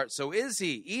in his heart, so is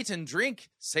he. Eat and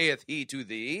drink, saith he to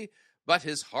thee, but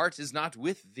his heart is not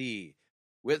with thee.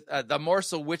 With the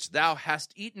morsel which thou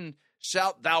hast eaten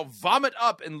shalt thou vomit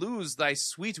up and lose thy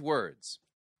sweet words.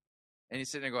 And he's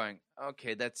sitting there going,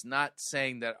 okay, that's not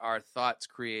saying that our thoughts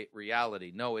create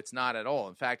reality. No, it's not at all.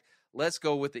 In fact, let's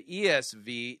go with the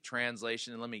ESV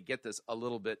translation, and let me get this a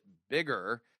little bit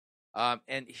bigger.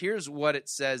 And here's what it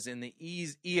says in the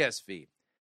ESV.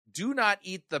 Do not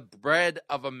eat the bread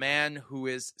of a man who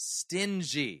is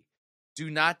stingy.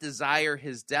 Do not desire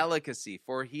his delicacy,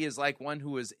 for he is like one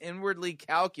who is inwardly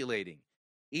calculating.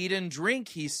 Eat and drink,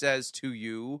 he says to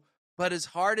you, but his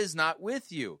heart is not with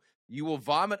you. You will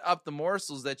vomit up the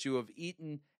morsels that you have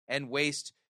eaten and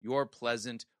waste your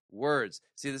pleasant words.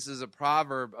 See, this is a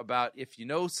proverb about if you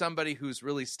know somebody who's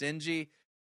really stingy,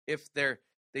 if they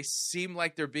seem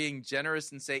like they're being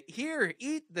generous and say, here,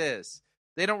 eat this.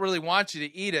 They don't really want you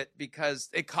to eat it because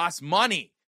it costs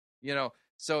money, you know.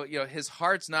 So, you know, his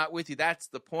heart's not with you. That's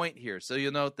the point here. So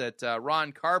you'll note that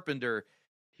Ron Carpenter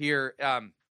here,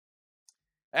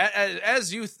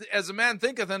 as a man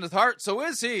thinketh in his heart, so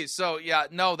is he. So, yeah,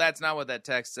 no, that's not what that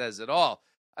text says at all.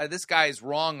 This guy is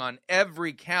wrong on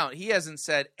every count. He hasn't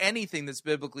said anything that's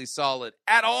biblically solid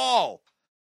at all.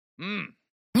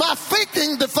 My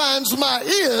thinking defines my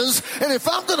is, and if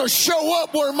I'm going to show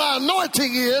up where my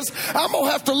anointing is, I'm going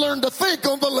to have to learn to think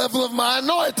on the level of my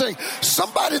anointing.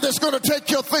 Somebody that's going to take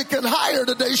your thinking higher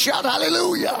today, shout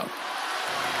hallelujah.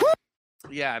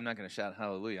 Yeah, I'm not going to shout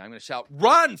hallelujah. I'm going to shout,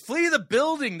 run, flee the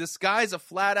building. This guy's a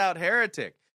flat-out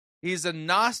heretic. He's a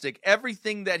Gnostic.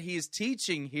 Everything that he's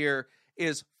teaching here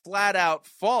is flat out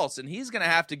false, and he's going to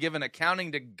have to give an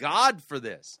accounting to God for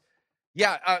this.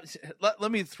 Yeah,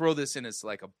 let me throw this in as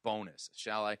like a bonus,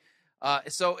 shall I?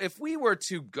 So if we were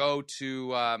to go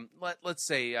to, let's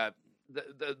say,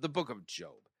 the book of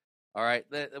Job, all right?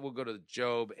 We'll go to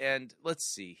Job, and let's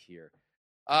see here.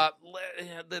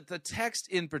 The text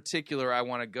in particular I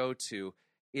want to go to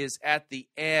is at the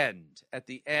end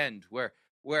where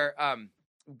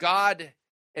God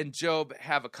and Job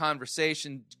have a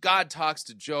conversation. God talks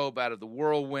to Job out of the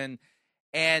whirlwind,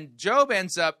 and Job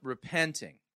ends up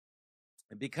repenting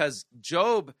because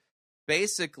Job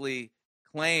basically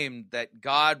claimed that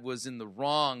God was in the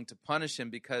wrong to punish him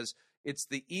because it's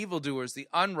the evildoers, the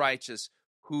unrighteous,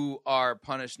 who are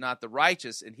punished, not the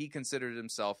righteous, and he considered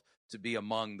himself to be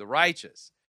among the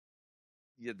righteous.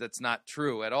 Yeah, that's not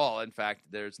true at all. In fact,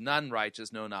 there's none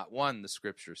righteous, no, not one, the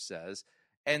scripture says.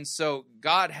 And so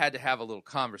God had to have a little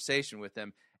conversation with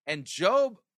him, and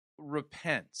Job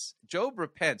repents.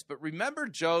 But remember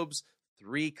Job's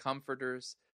 3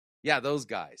 comforters? Yeah, those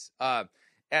guys.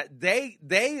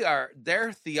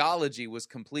 Their theology was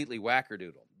completely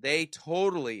wackerdoodle. They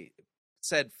totally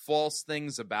said false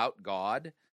things about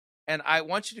God, and I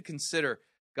want you to consider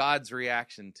God's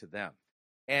reaction to them.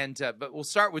 And but we'll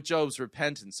start with Job's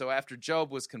repentance. So after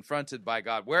Job was confronted by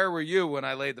God, where were you when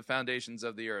I laid the foundations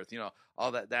of the earth? You know,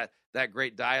 all that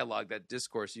great dialogue, that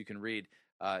discourse you can read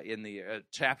in the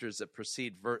chapters that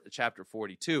precede chapter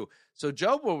 42. So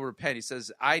Job will repent. He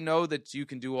says, I know that you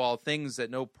can do all things,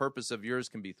 that no purpose of yours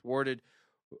can be thwarted.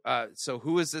 So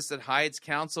who is this that hides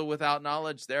counsel without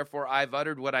knowledge? Therefore I've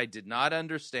uttered what I did not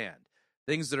understand,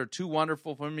 things that are too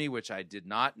wonderful for me, which I did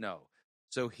not know.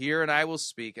 So hear, and I will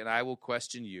speak, and I will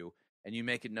question you, and you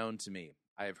make it known to me.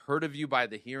 I have heard of you by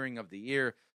the hearing of the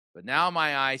ear, but now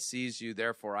my eye sees you,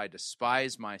 therefore I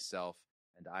despise myself,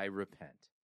 and I repent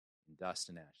in dust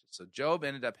and ashes. So Job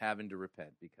ended up having to repent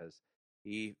because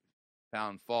he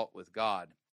found fault with God,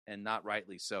 and not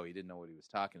rightly so. He didn't know what he was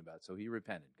talking about, so he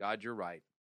repented. God, you're right.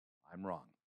 I'm wrong.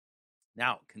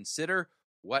 Now, consider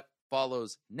what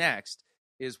follows next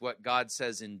is what God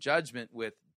says in judgment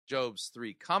with Job's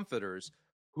 3 comforters,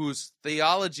 whose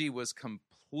theology was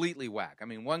completely whack. I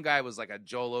mean, one guy was like a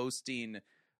Joel Osteen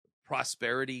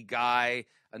prosperity guy.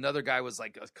 Another guy was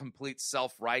like a complete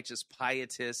self-righteous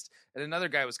pietist. And another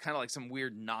guy was kind of like some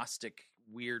weird Gnostic,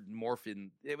 weird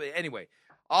morphin. Anyway,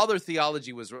 all their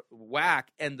theology was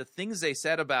whack, and the things they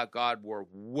said about God were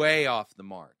way off the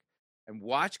mark. And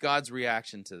watch God's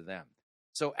reaction to them.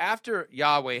 So after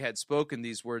Yahweh had spoken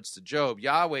these words to Job,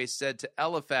 Yahweh said to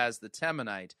Eliphaz the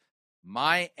Temanite,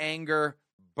 my anger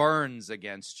burns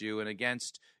against you and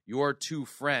against your 2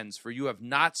 friends, for you have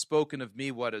not spoken of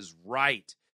me what is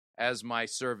right, as my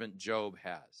servant Job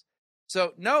has.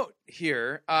 So note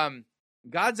here,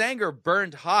 God's anger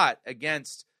burned hot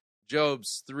against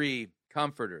Job's 3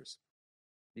 comforters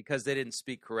because they didn't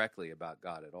speak correctly about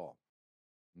God at all.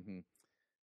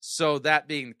 So that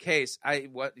being the case,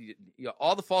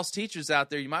 all the false teachers out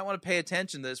there, you might want to pay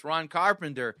attention to this. Ron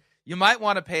Carpenter, you might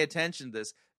want to pay attention to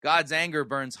this. God's anger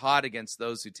burns hot against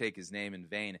those who take his name in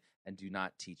vain and do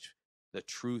not teach the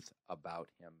truth about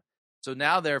him. So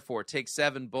now, therefore, take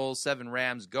 7 bulls, 7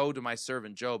 rams, go to my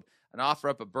servant Job, and offer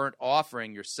up a burnt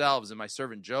offering yourselves and my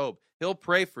servant Job. He'll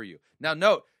pray for you. Now,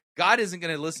 note, God isn't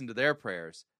going to listen to their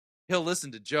prayers. He'll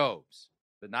listen to Job's,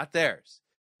 but not theirs.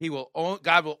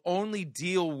 God will only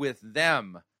deal with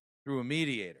them through a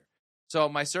mediator. So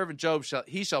my servant Job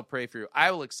shall pray for you.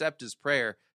 I will accept his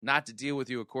prayer, not to deal with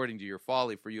you according to your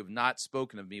folly, for you have not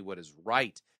spoken of me what is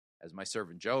right, as my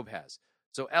servant Job has.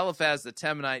 So Eliphaz the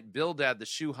Temanite, Bildad the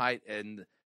Shuhite, and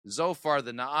Zophar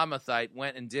the Naamathite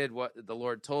went and did what the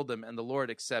Lord told them, and the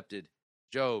Lord accepted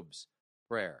Job's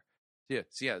prayer.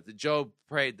 The Job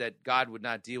prayed that God would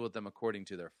not deal with them according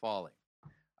to their folly.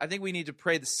 I think we need to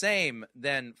pray the same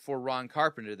then for Ron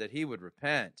Carpenter, that he would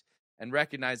repent and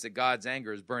recognize that God's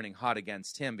anger is burning hot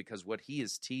against him because what he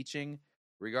is teaching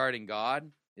regarding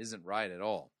God isn't right at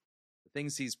all. The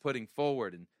things he's putting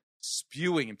forward and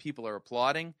spewing and people are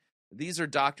applauding, these are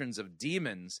doctrines of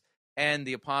demons, and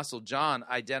the Apostle John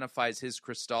identifies his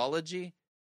Christology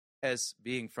as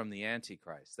being from the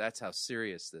Antichrist. That's how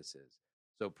serious this is.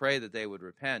 So pray that they would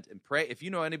repent, and pray if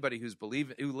you know anybody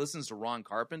who listens to Ron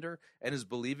Carpenter and is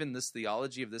believing this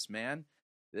theology of this man,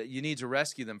 that you need to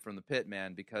rescue them from the pit,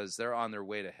 man, because they're on their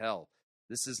way to hell.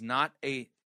 This is not a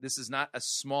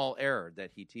small error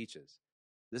that he teaches.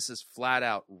 This is flat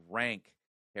out rank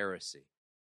heresy.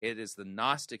 It is the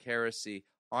Gnostic heresy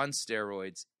on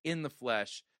steroids, in the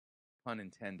flesh, pun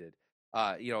intended.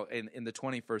 In the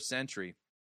 21st century,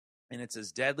 and it's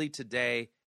as deadly today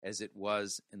as it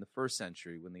was in the first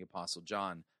century when the Apostle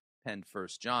John penned 1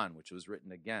 John, which was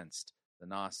written against the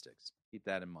Gnostics. Keep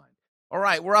that in mind. All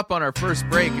right, we're up on our first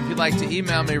break. If you'd like to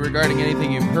email me regarding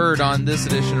anything you've heard on this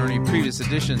edition or any previous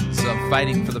editions of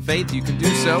Fighting for the Faith, you can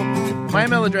do so. My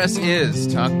email address is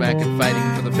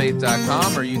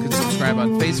talkback@fightingforthefaith.com, or you can subscribe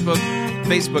on Facebook,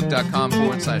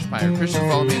 facebook.com/Pirate Christian.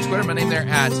 Follow me on Twitter. My name there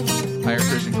 @Pirate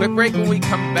Christian. Quick break. When we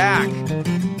come back,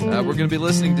 we're going to be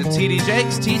listening to T.D.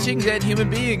 Jakes teaching that human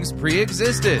beings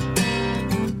pre-existed.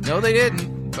 No, they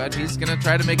didn't, but he's going to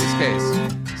try to make his case.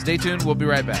 Stay tuned. We'll be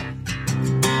right back.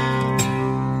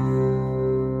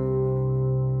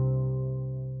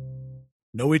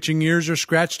 No itching ears are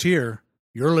scratched here.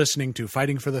 You're listening to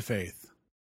Fighting for the Faith.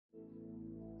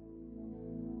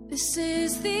 This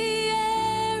is the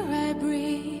air I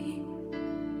breathe.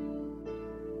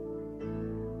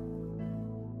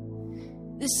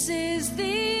 This is the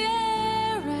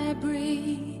air I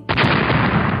breathe.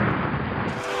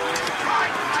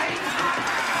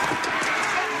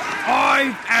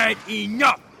 I've had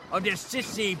enough of this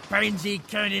sissy, pansy,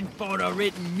 cannon,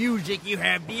 photo-written music you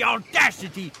have the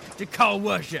audacity to call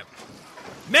worship.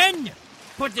 Men,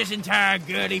 put this entire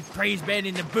girly praise band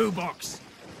in the boo box.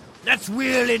 Let's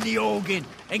wheel in the organ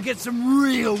and get some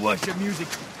real worship music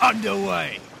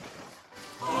underway.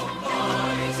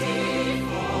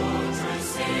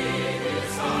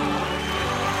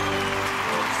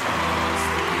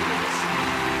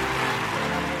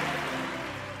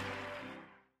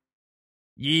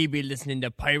 Ye be listening to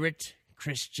Pirate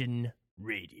Christian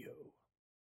Radio.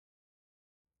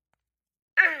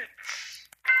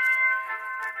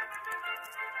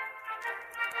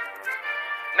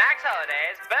 Max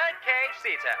Holliday's Birdcage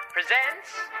Theater presents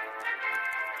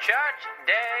Church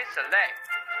Day Soleil.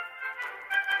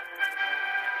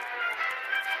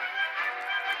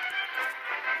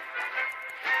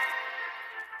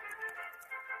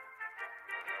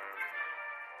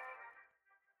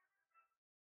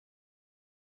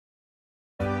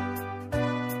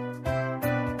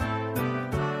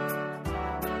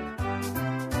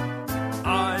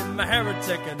 I'm a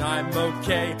heretic and I'm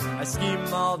okay. I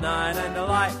scheme all night and I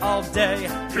lie all day.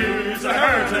 He's a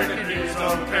heretic and he's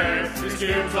okay. He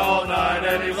schemes all night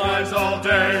and he lies all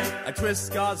day. I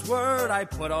twist God's word, I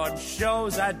put on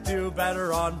shows that do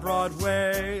better on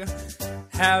Broadway.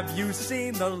 Have you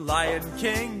seen The Lion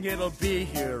King? It'll be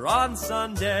here on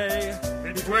Sunday.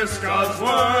 He twists God's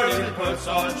word, he puts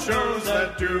on shows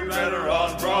that do better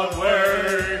on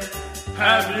Broadway.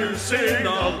 Have you seen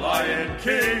The Lion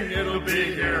King? It'll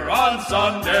be here on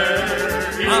Sunday.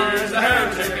 He's a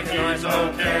heretic and he's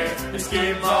okay. He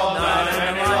schemes all night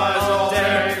and he lies all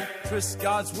day. Twist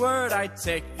God's word, I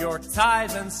take your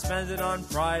tithe and spend it on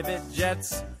private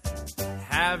jets.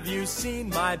 Have you seen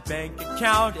my bank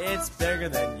account? It's bigger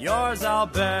than yours, I'll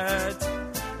bet.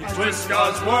 He twists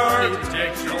God's word, he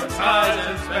takes your tithe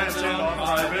and spends it on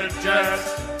private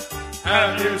jets.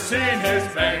 Have you seen his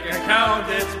bank account?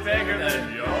 It's bigger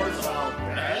than yours, I'll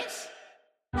bet.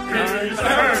 He's a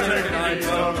heretic and he's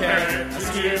okay. He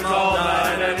schemes all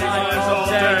night and he lies all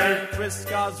day. Twist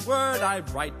God's word, I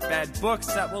write bad books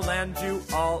that will land you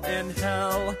all in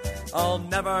hell. I'll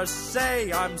never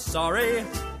say I'm sorry,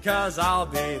 'cause I'll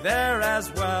be there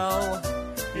as well.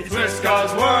 He twists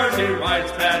God's word, he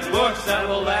writes bad books that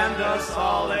will land us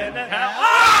all in hell.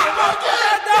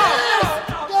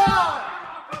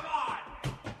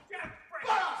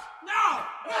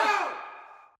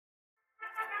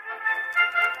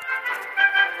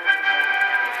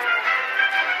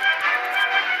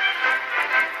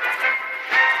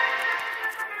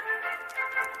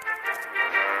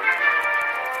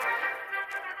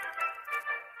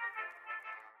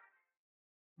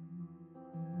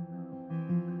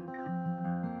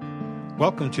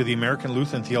 Welcome to the American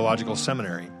Lutheran Theological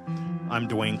Seminary. I'm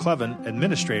Dwayne Clevin,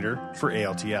 Administrator for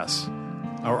ALTS.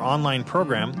 Our online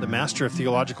program, the Master of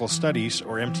Theological Studies,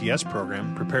 or MTS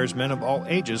program, prepares men of all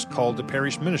ages called to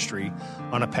parish ministry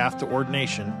on a path to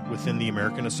ordination within the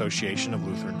American Association of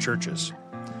Lutheran Churches.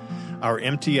 Our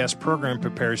MTS program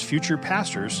prepares future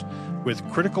pastors with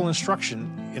critical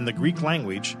instruction in the Greek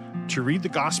language to read the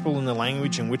gospel in the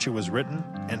language in which it was written,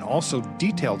 and also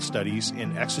detailed studies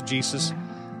in exegesis,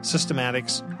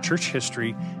 systematics, church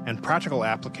history, and practical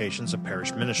applications of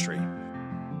parish ministry.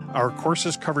 Our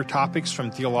courses cover topics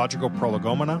from theological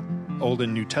prolegomena, Old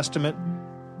and New Testament,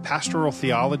 pastoral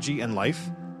theology and life,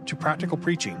 to practical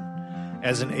preaching.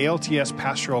 As an ALTS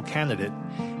pastoral candidate,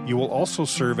 you will also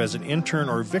serve as an intern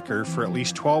or vicar for at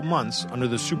least 12 months under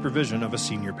the supervision of a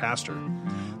senior pastor.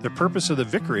 The purpose of the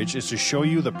vicarage is to show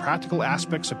you the practical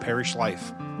aspects of parish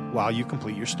life while you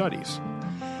complete your studies.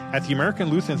 At the American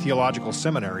Lutheran Theological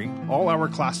Seminary, all our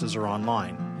classes are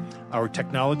online. Our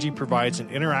technology provides an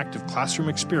interactive classroom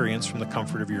experience from the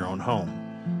comfort of your own home.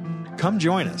 Come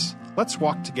join us. Let's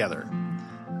walk together.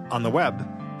 On the web,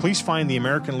 please find the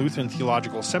American Lutheran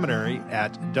Theological Seminary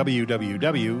at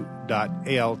www.alts.edu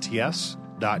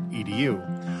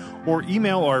or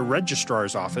email our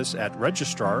registrar's office at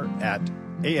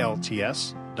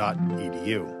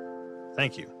registrar@alts.edu.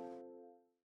 Thank you.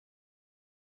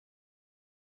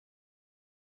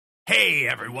 Hey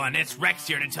everyone, it's Rex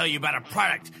here to tell you about a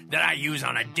product that I use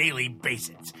on a daily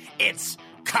basis. It's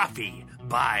coffee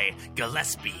by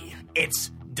Gillespie.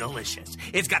 It's delicious.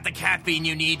 It's got the caffeine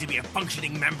you need to be a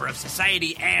functioning member of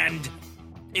society, and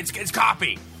it's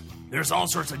coffee. There's all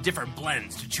sorts of different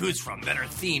blends to choose from that are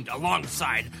themed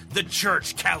alongside the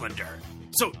church calendar.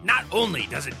 So not only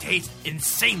does it taste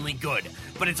insanely good,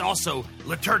 but it's also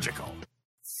liturgical.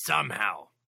 Somehow.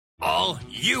 All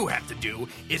you have to do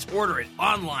is order it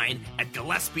online at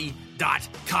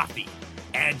gillespie.coffee,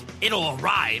 and it'll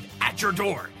arrive at your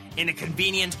door in a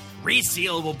convenient,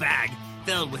 resealable bag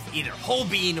filled with either whole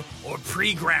bean or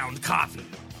pre-ground coffee.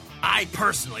 I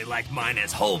personally like mine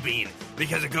as whole bean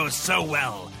because it goes so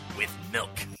well with milk.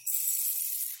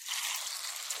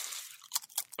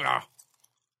 Now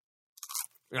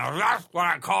that's what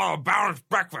I call a balanced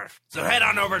breakfast. So head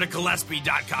on over to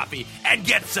gillespie.coffee and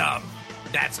get some.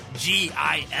 That's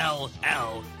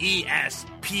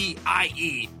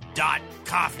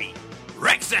GILLESPIE.coffee.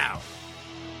 Rex out!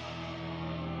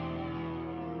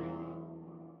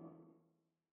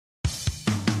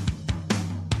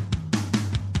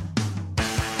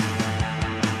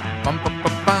 Bum, bum,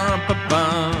 bum, bum, bum,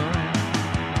 bum.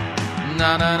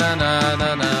 Na, na, na, na,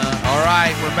 na, na. All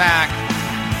right, we're back.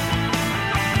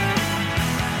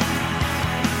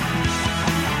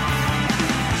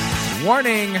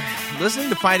 Warning, listening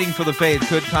to Fighting for the Faith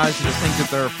could cause you to think that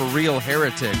they're for real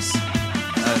heretics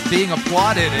being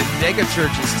applauded in mega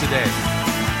churches today.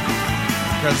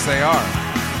 Because they are.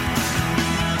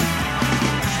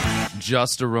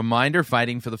 Just a reminder,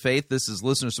 Fighting for the Faith, this is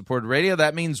listener-supported radio.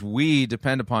 That means we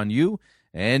depend upon you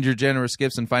and your generous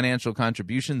gifts and financial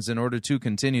contributions in order to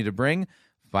continue to bring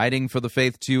Fighting for the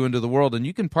Faith to you into the world, and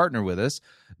you can partner with us.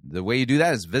 The way you do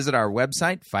that is visit our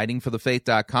website,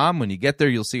 fightingforthefaith.com. When you get there,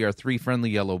 you'll see our three friendly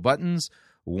yellow buttons.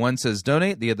 One says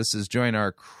donate, the other says join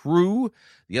our crew,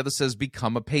 the other says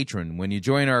become a patron. When you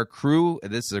join our crew,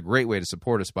 this is a great way to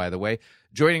support us, by the way.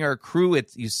 Joining our crew,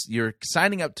 you're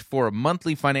signing up for a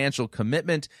monthly financial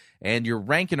commitment, and your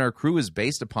rank in our crew is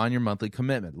based upon your monthly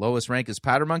commitment. Lowest rank is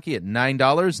Powder Monkey at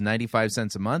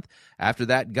 $9.95 a month. After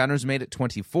that, Gunner's Mate at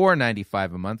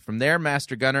 $24.95 a month. From there,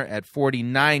 Master Gunner at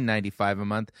 $49.95 a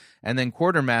month, and then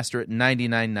Quartermaster at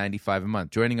 $99.95 a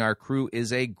month. Joining our crew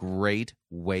is a great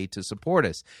way to support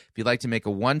us. If you'd like to make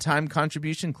a one-time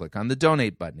contribution, click on the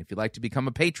donate button. If you'd like to become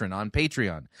a patron on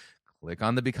Patreon, click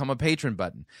on the Become a Patron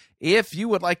button. If you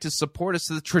would like to support us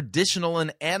the traditional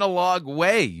and analog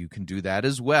way, you can do that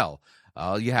as well.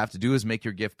 All you have to do is make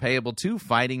your gift payable to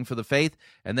Fighting for the Faith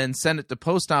and then send it to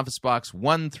Post Office Box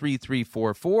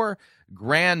 13344,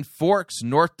 Grand Forks,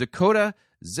 North Dakota,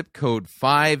 zip code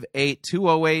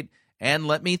 58208. And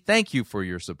let me thank you for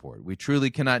your support. We truly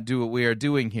cannot do what we are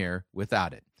doing here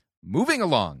without it. Moving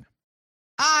along.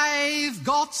 I've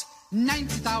got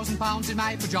 90,000 pounds in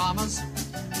my pajamas.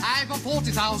 I've got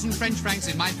 40,000 French francs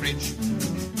in my fridge.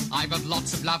 I've got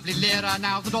lots of lovely lira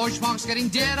now. The Deutschmark's getting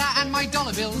dearer, and my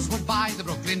dollar bills would buy the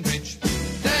Brooklyn Bridge.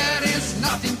 There is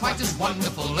nothing quite as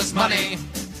wonderful as money.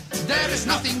 There is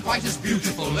nothing quite as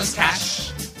beautiful as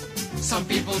cash. Some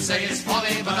people say it's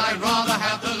folly, but I'd rather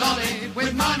have the lolly.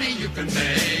 With money you can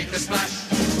make a splash.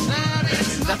 There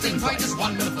is nothing quite as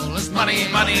wonderful as money.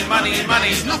 Money, money, money.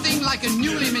 There's nothing like a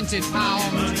newly minted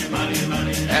pound. Money, money,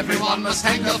 money. Everyone must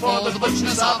hanker for the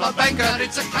butchness of a banker.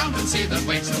 It's accountancy that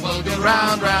makes the world go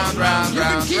round, round, round, you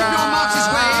round. You can keep round, your Marxist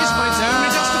ways, but it's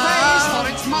only just a phase. For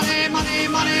it's money, money,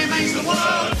 money makes the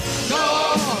world go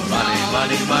round.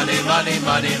 Money, money, money,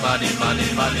 money, money, money,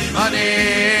 money, money.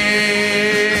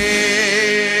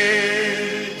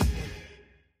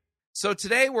 So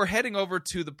today we're heading over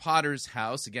to the Potter's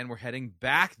house. Again, we're heading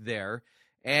back there,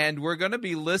 and we're going to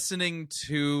be listening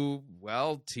to,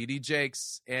 well, T.D.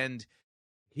 Jakes, and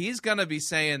he's going to be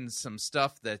saying some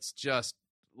stuff that's just,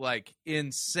 like,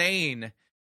 insane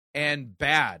and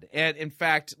bad. And, in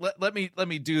fact, let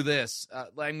me do this.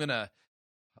 I'm going to,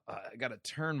 I got to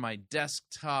turn my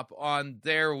desktop on.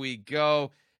 There we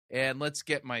go. And let's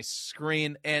get my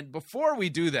screen. And before we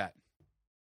do that,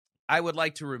 I would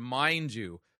like to remind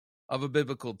you of a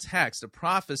biblical text, a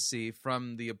prophecy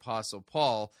from the Apostle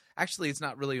Paul. Actually, it's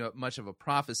not really much of a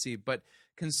prophecy, but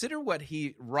consider what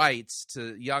he writes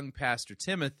to young Pastor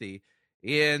Timothy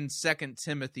in 2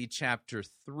 Timothy chapter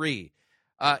 3.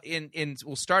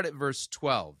 We'll start at verse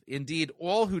 12. Indeed,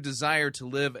 all who desire to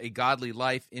live a godly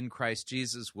life in Christ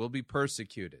Jesus will be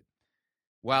persecuted,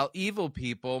 while evil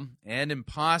people and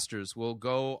impostors will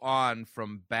go on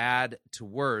from bad to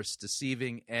worse,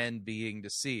 deceiving and being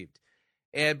deceived.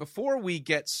 And before we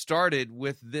get started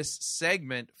with this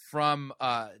segment from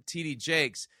T.D.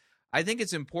 Jakes, I think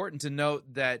it's important to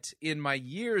note that in my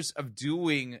years of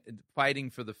doing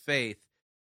Fighting for the Faith,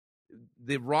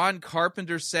 the Ron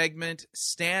Carpenter segment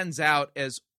stands out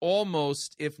as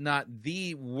almost, if not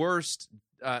the worst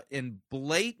and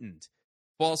blatant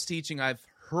false teaching I've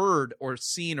heard or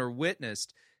seen or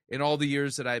witnessed in all the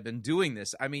years that I've been doing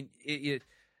this. I mean,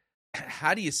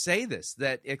 how do you say this?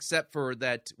 That except for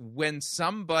that when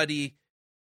somebody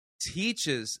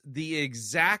teaches the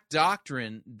exact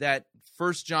doctrine that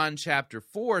 1 John chapter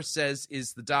 4 says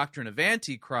is the doctrine of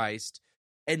Antichrist,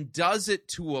 and does it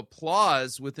to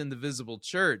applause within the visible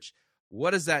church,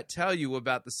 what does that tell you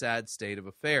about the sad state of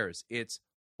affairs? It's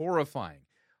horrifying.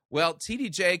 Well, T.D.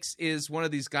 Jakes is one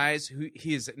of these guys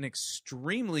he is an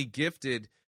extremely gifted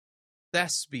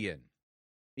thespian.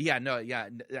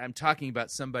 I'm talking about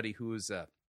somebody who is,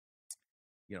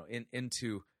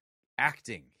 into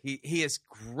acting. He has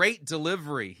great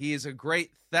delivery. He is a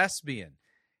great thespian.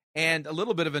 And a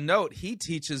little bit of a note, he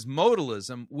teaches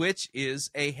modalism, which is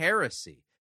a heresy.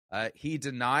 He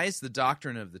denies the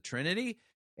doctrine of the Trinity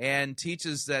and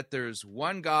teaches that there's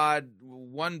one God,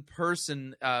 one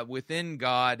person within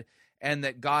God, and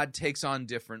that God takes on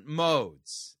different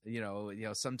modes.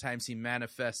 Sometimes he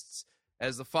manifests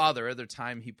as the Father, other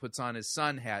time he puts on his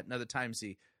Son hat, and other times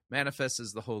he manifests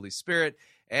as the Holy Spirit,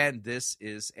 and this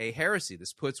is a heresy.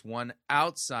 This puts one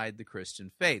outside the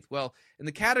Christian faith. Well, in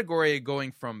the category of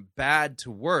going from bad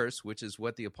to worse, which is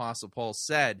what the Apostle Paul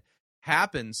said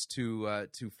happens to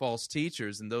false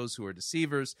teachers and those who are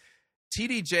deceivers,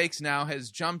 T.D. Jakes now has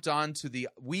jumped onto the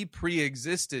We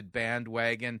Preexisted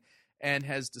bandwagon and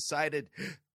has decided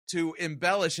to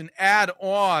embellish and add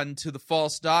on to the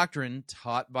false doctrine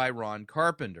taught by Ron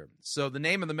Carpenter. So the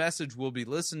name of the message we'll be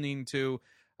listening to,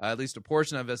 at least a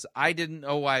portion of us, I Didn't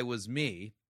Know I Was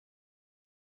Me.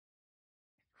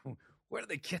 Where do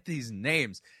they get these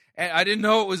names? And I didn't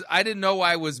know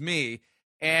I was me.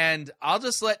 And I'll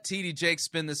just let T.D. Jakes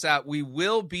spin this out. We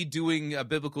will be doing a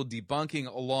biblical debunking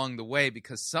along the way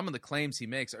because some of the claims he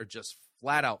makes are just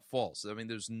flat out false. I mean,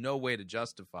 there's no way to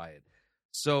justify it.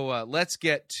 So let's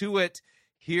get to it.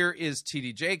 Here is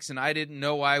T.D. Jakes, and I Didn't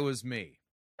Know I Was Me.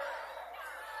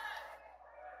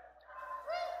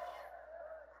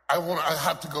 I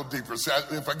have to go deeper. See,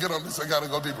 if I get on this, I got to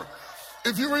go deeper.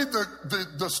 If you read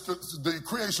the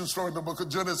creation story in the book of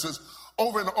Genesis,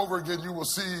 over and over again, you will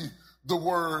see the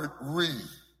word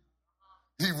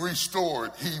He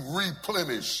restored, he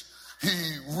replenished,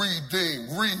 he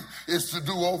redeemed. Is to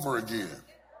do over again.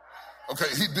 Okay,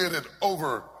 he did it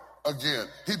over again.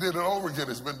 He did it over again.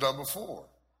 It's been done before.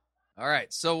 All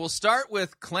right, so we'll start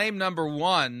with claim number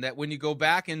one, that when you go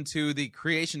back into the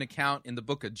creation account in the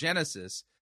book of Genesis,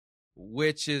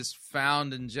 which is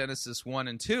found in Genesis 1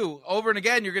 and 2, over and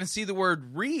again, you're going to see the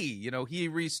word he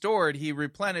restored, he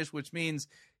replenished, which means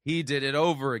he did it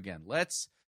over again. Let's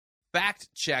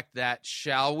fact check that,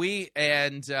 shall we?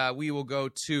 And we will go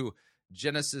to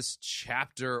Genesis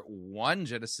chapter 1.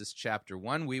 Genesis chapter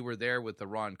 1. We were there with the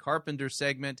Ron Carpenter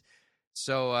segment.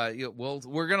 So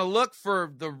we're going to look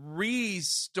for the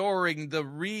restoring, the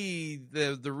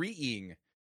reing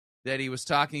that he was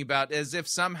talking about, as if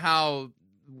somehow,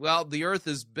 the earth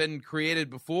has been created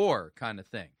before, kind of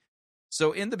thing.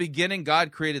 So in the beginning,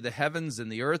 God created the heavens and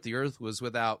the earth. The earth was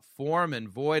without form and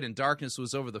void, and darkness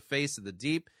was over the face of the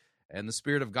deep. And the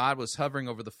Spirit of God was hovering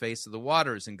over the face of the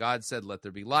waters. And God said, "Let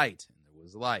there be light." And there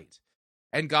was light.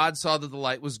 And God saw that the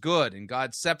light was good. And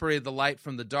God separated the light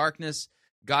from the darkness.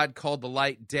 God called the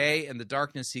light day, and the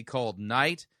darkness he called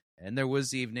night. And there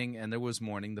was evening, and there was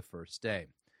morning the first day.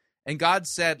 And God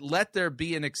said, "Let there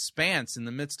be an expanse in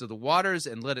the midst of the waters,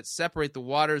 and let it separate the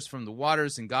waters from the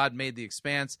waters." And God made the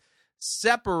expanse,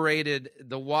 separated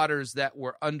the waters that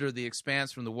were under the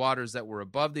expanse from the waters that were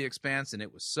above the expanse, and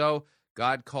it was so.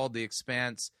 God called the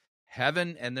expanse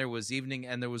heaven, and there was evening,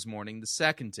 and there was morning the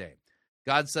second day.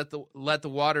 God let the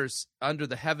waters under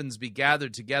the heavens be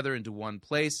gathered together into one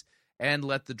place, and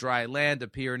let the dry land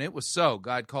appear, and it was so.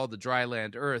 God called the dry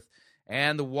land earth,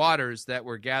 and the waters that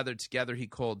were gathered together he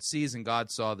called seas, and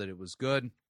God saw that it was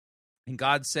good. And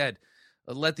God said,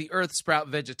 "Let the earth sprout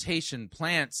vegetation,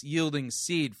 plants yielding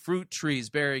seed, fruit trees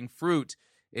bearing fruit,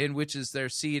 in which is their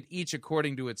seed, each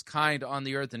according to its kind on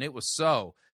the earth." And it was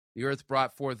so. The earth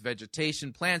brought forth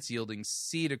vegetation, plants yielding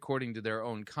seed according to their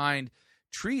own kind,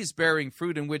 trees bearing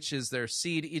fruit in which is their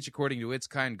seed, each according to its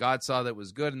kind. God saw that it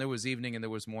was good, and there was evening and there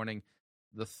was morning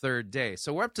the third day.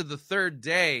 So we're up to the third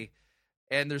day,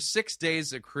 and there's 6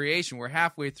 days of creation. We're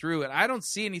halfway through, and I don't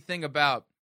see anything about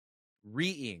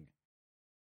reing.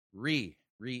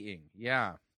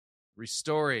 Yeah.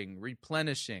 Restoring,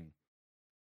 replenishing.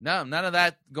 No, none of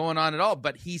that going on at all.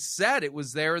 But he said it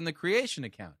was there in the creation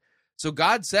account. So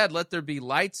God said, let there be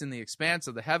lights in the expanse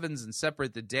of the heavens and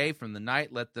separate the day from the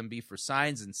night. Let them be for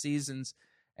signs and seasons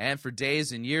and for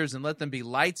days and years. And let them be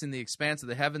lights in the expanse of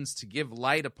the heavens to give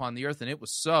light upon the earth. And it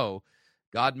was so.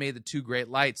 God made the 2 great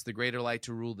lights, the greater light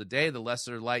to rule the day, the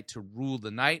lesser light to rule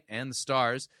the night, and the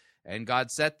stars. And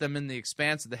God set them in the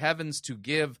expanse of the heavens to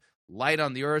give light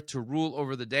on the earth, to rule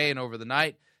over the day and over the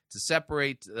night, to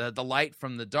separate the light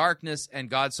from the darkness. And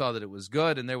God saw that it was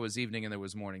good, and there was evening and there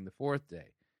was morning the 4th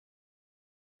day.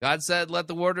 God said, let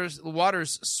the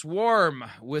waters swarm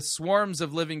with swarms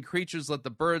of living creatures. Let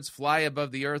the birds fly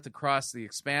above the earth across the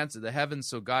expanse of the heavens.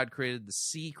 So God created the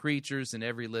sea creatures and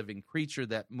every living creature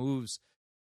that moves,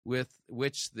 with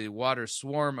which the waters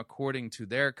swarm according to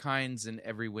their kinds, and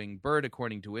every winged bird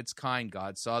according to its kind.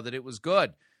 God saw that it was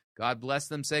good. God blessed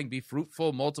them, saying, be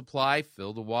fruitful, multiply,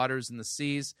 fill the waters and the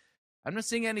seas. I'm not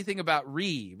seeing anything about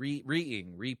reing,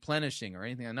 replenishing, or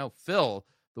anything. I know, fill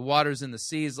the waters in the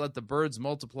seas, let the birds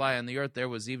multiply on the earth. There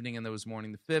was evening and there was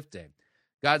morning the 5th day.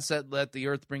 God said, let the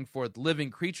earth bring forth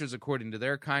living creatures according to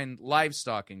their kind,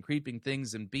 livestock and creeping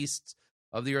things and beasts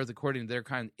of the earth according to their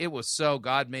kind. It was so.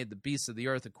 God made the beasts of the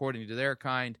earth according to their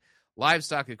kind,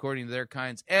 livestock according to their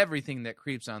kinds, everything that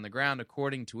creeps on the ground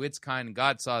according to its kind. And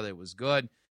God saw that it was good.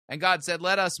 And God said,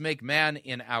 let us make man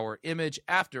in our image,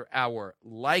 after our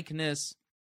likeness,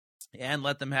 and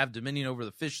let them have dominion over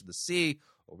the fish of the sea,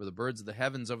 over the birds of the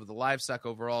heavens, over the livestock,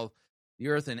 over all the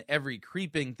earth, and every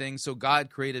creeping thing. So God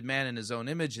created man in his own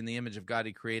image. In the image of God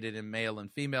he created him, male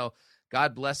and female.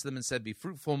 God blessed them and said, be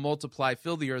fruitful, multiply,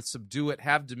 fill the earth, subdue it,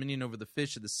 have dominion over the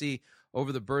fish of the sea,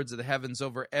 over the birds of the heavens,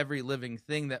 over every living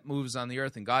thing that moves on the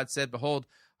earth. And God said, behold,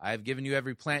 I have given you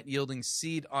every plant yielding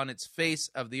seed on its face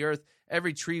of the earth,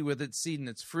 every tree with its seed and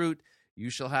its fruit. You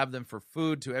shall have them for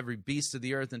food, to every beast of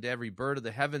the earth and to every bird of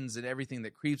the heavens and everything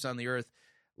that creeps on the earth,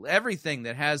 everything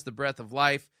that has the breath of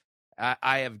life.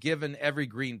 I have given every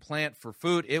green plant for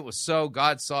food. It was so.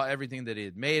 God saw everything that he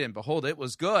had made, and behold, it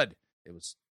was good. It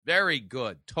was very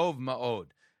good. Tov ma'od.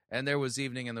 And there was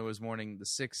evening and there was morning the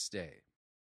 6th day.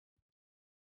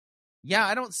 Yeah,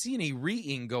 I don't see any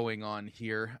reing going on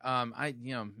here.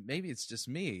 Maybe it's just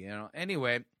me,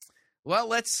 Anyway, well,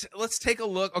 let's take a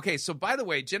look. Okay, so by the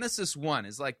way, Genesis 1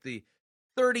 is like the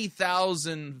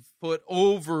 30,000-foot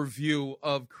overview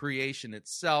of creation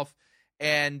itself,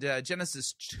 and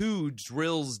Genesis 2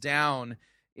 drills down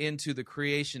into the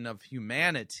creation of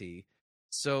humanity.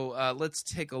 So let's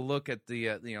take a look at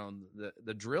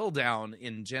the drill down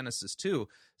in Genesis 2.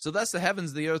 So thus the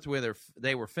heavens, the earth, where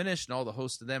they were finished, and all the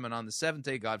host of them. And on the 7th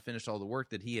day, God finished all the work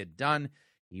that he had done.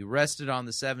 He rested on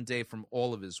the 7th day from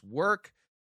all of his work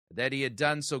that he had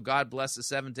done. So God blessed the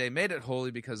 7th day, made it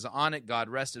holy, because on it God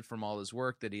rested from all his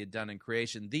work that he had done in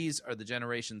creation. These are the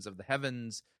generations of the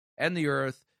heavens and the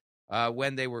earth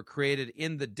when they were created,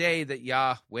 in the day that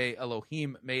Yahweh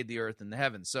Elohim made the earth and the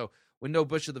heavens. So when no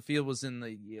bush of the field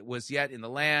was yet in the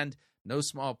land, no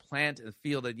small plant in the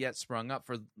field had yet sprung up,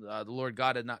 for the Lord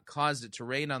God had not caused it to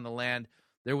rain on the land.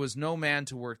 There was no man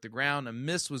to work the ground. A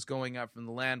mist was going up from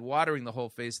the land, watering the whole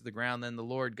face of the ground. Then the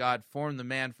Lord God formed the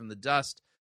man from the dust,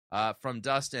 and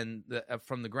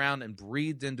from the ground, and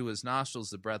breathed into his nostrils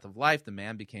the breath of life. The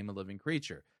man became a living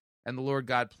creature. And the Lord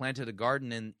God planted a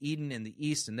garden in Eden in the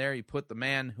east, and there he put the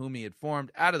man whom he had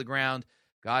formed out of the ground.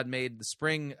 God made the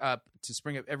spring up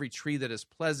every tree that is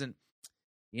pleasant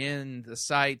in the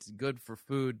sight, good for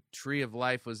food. Tree of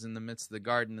life was in the midst of the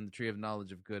garden, and the tree of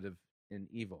knowledge of good and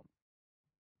evil.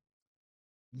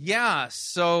 Yeah,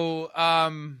 so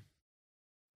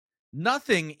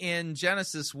nothing in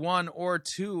Genesis 1 or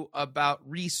 2 about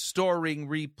restoring,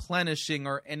 replenishing,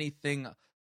 or anything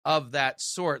of that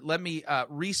sort. Let me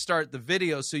restart the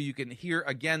video so you can hear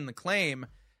again the claim.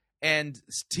 And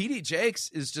T.D.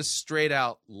 Jakes is just straight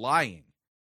out lying.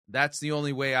 That's the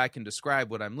only way I can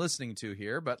describe what I'm listening to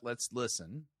here, but let's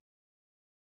listen.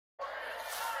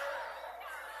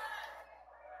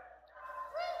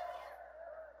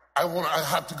 I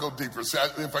have to go deeper. See,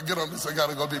 if I get on this, I got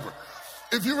to go deeper.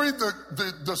 If you read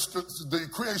the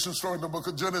creation story in the book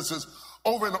of Genesis,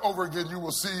 over and over again, you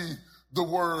will see the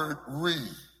word re.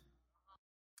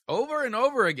 Over and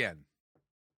over again.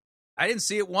 I didn't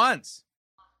see it once.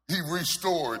 He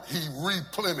restored, he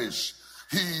replenished,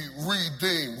 he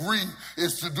redeemed. Re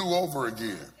is to do over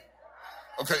again.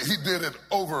 Okay, he did it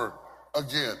over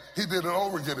again. He did it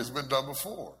over again. It's been done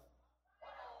before.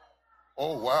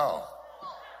 Oh, wow.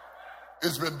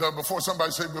 It's been done before.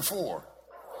 Somebody say before.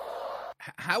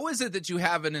 How is it that you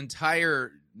have an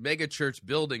entire megachurch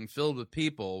building filled with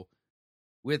people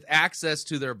with access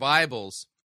to their Bibles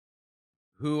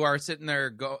who are sitting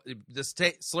there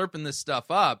slurping this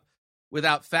stuff up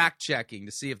without fact-checking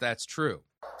to see if that's true?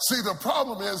 See, the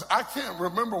problem is I can't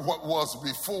remember what was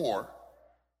before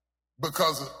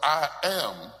because I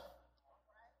am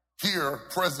here,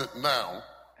 present now.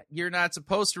 You're not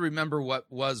supposed to remember what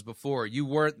was before. You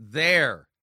weren't there.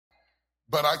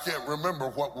 But I can't remember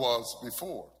what was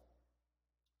before.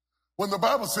 When the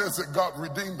Bible says that God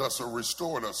redeemed us or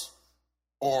restored us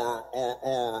or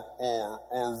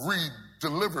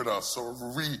re-delivered us or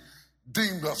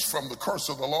redeemed us from the curse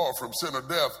of the law, from sin or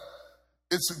death,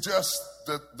 it suggests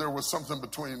that there was something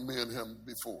between me and him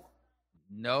before.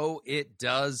 No, it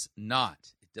does not.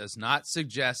 It does not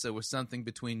suggest there was something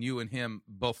between you and him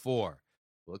before.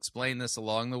 We'll explain this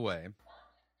along the way.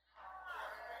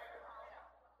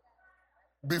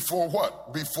 Before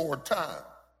what? Before time.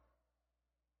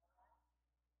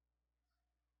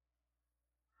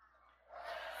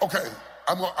 Okay,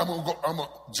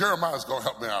 Jeremiah's going to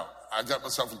help me out. I got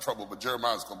myself in trouble, but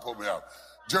Jeremiah's going to pull me out.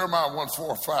 Jeremiah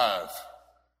 1:4-5.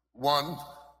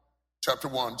 Chapter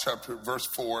 1, verse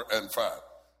 4 and 5.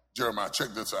 Jeremiah, check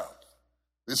this out.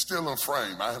 It's still in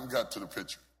frame. I haven't got to the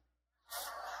picture.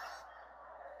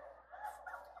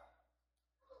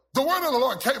 The word of the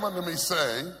Lord came unto me,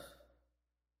 saying,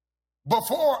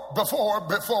 before,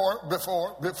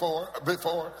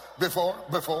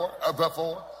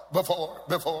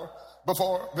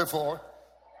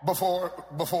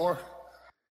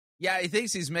 Yeah, he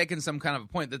thinks he's making some kind of a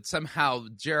point that somehow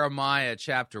Jeremiah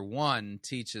chapter 1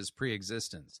 teaches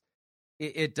preexistence.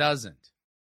 It doesn't.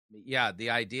 Yeah, the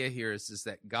idea here is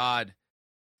that God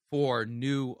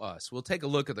foreknew us. We'll take a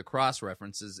look at the cross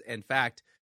references. In fact,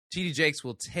 T.D. Jakes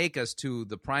will take us to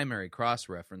the primary cross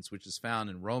reference, which is found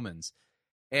in Romans,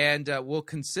 and we'll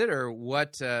consider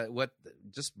what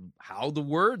just how the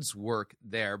words work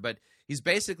there. But he's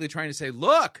basically trying to say,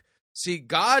 look, see,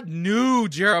 God knew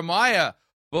Jeremiah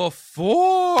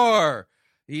before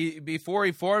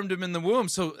he formed him in the womb,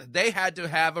 so they had to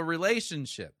have a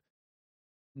relationship.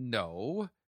 No,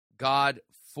 God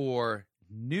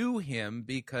foreknew him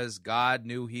because God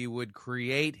knew he would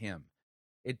create him.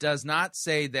 It does not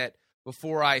say that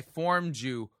before I formed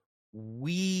you,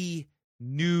 we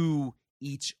knew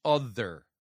each other.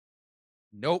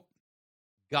 Nope.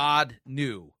 God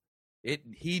knew.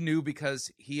 He knew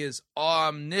because he is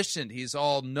omniscient. He's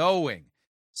all-knowing.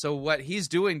 So what he's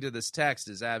doing to this text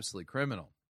is absolutely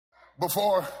criminal.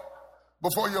 Before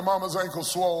your mama's ankle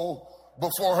swole,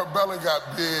 before her belly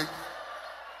got big,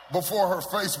 before her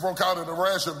face broke out in a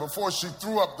rash, and before she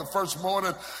threw up the first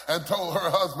morning and told her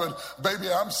husband,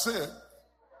 baby, I'm sick.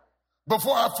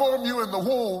 Before I formed you in the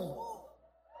womb,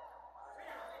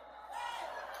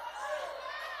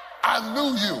 I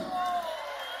knew you.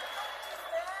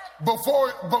 Before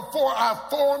I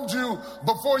formed you,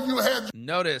 before you had...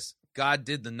 Notice, God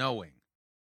did the knowing.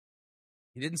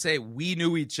 He didn't say we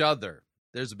knew each other.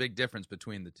 There's a big difference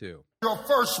between the two. Your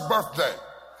first birthday.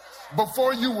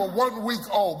 Before you were 1 week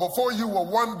old, before you were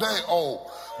 1 day old,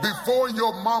 before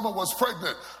your mama was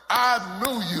pregnant, I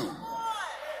knew you.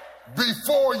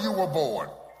 Before you were born,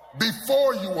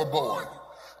 before you were born,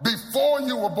 before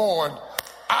you were born,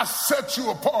 I set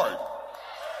you apart.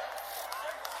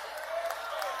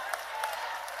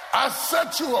 I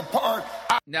set you apart.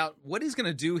 Now, what he's going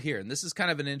to do here, and this is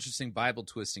kind of an interesting Bible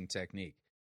twisting technique,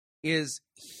 is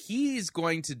he's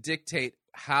going to dictate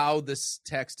how this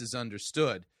text is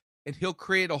understood. And he'll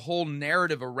create a whole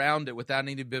narrative around it without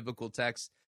any biblical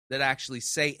texts that actually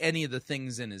say any of the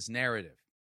things in his narrative.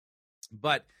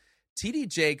 But T.D.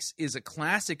 Jakes is a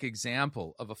classic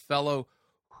example of a fellow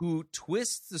who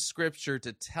twists the scripture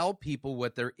to tell people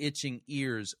what their itching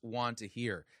ears want to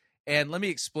hear. And let me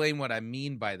explain what I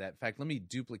mean by that. In fact, let me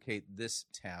duplicate this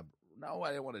tab. No, I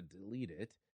didn't want to delete it.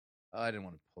 I didn't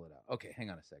want to pull it out. Okay, hang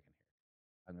on a second here.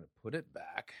 I'm going to put it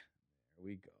back. There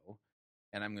we go.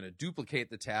 And I'm going to duplicate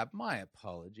the tab. My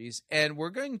apologies. And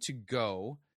we're going to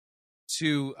go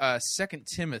to 2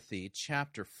 Timothy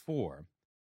chapter 4.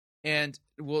 And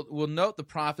we'll note the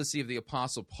prophecy of the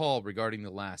Apostle Paul regarding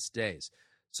the last days.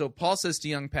 So Paul says to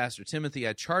young Pastor Timothy,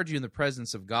 I charge you in the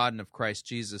presence of God and of Christ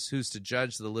Jesus, who's to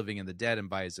judge the living and the dead, and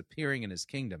by his appearing in his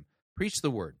kingdom. Preach the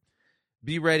word.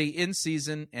 Be ready in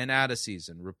season and out of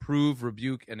season. Reprove,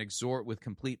 rebuke, and exhort with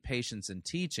complete patience and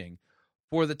teaching.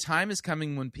 For the time is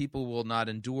coming when people will not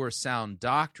endure sound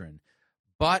doctrine,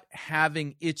 but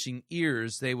having itching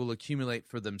ears, they will accumulate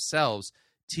for themselves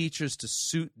teachers to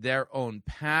suit their own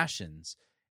passions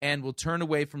and will turn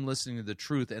away from listening to the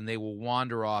truth, and they will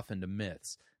wander off into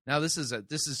myths. Now, this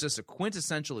is just a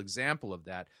quintessential example of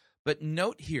that. But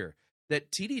note here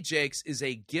that T.D. Jakes is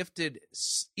a gifted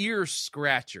ear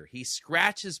scratcher. He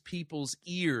scratches people's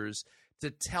ears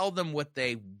to tell them what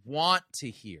they want to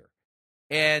hear.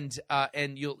 And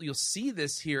you'll see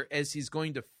this here as he's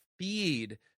going to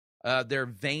feed their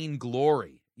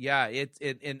vainglory. Yeah,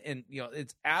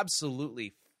 it's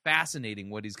absolutely fascinating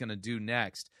what he's going to do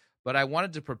next. But I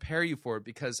wanted to prepare you for it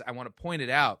because I want to point it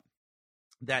out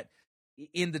that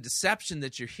in the deception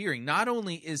that you're hearing, not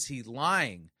only is he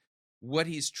lying, what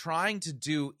he's trying to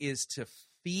do is to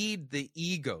feed the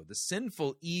ego, the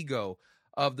sinful ego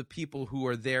of the people who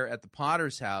are there at the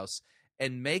Potter's house,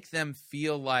 and make them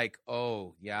feel like,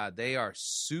 oh, yeah, they are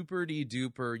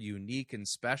super-de-duper unique and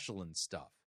special and stuff.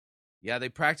 Yeah, they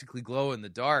practically glow in the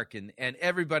dark, and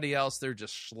everybody else, they're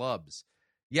just schlubs.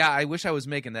 Yeah, I wish I was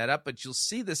making that up, but you'll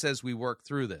see this as we work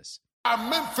through this. I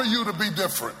meant for you to be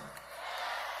different.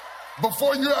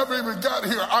 Before you ever even got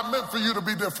here, I meant for you to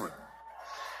be different.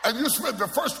 And you spent the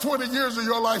first 20 years of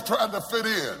your life trying to fit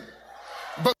in.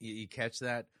 But you catch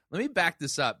that? Let me back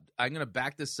this up. I'm going to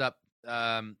back this up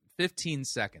 15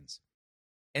 seconds.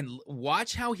 And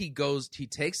watch how he goes. He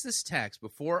takes this text,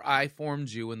 before I formed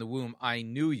you in the womb, I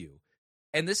knew you.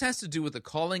 And this has to do with the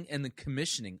calling and the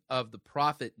commissioning of the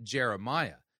prophet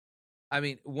Jeremiah. I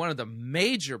mean, one of the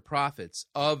major prophets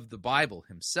of the Bible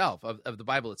himself, of the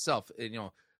Bible itself,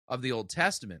 of the Old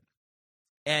Testament.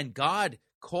 And God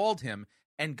called him,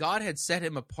 and God had set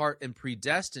him apart and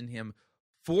predestined him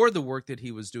for the work that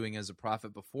he was doing as a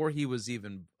prophet before he was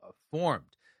even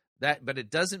formed. But it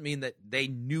doesn't mean that they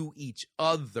knew each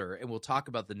other, and we'll talk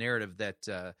about the narrative that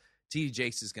T.D.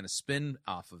 Jakes is going to spin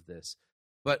off of this.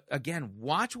 But again,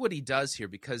 watch what he does here,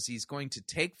 because he's going to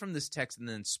take from this text and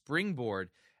then springboard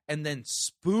and then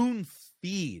spoon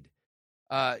feed,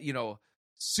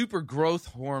 super growth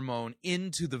hormone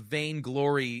into the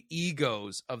vainglory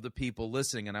egos of the people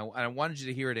listening. And I wanted you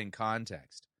to hear it in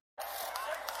context.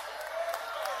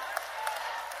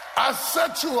 I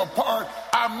set you apart.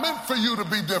 I meant for you to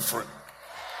be different.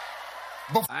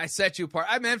 I set you apart.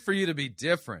 I meant for you to be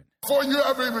different. Before you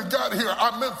ever even got here,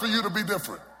 I meant for you to be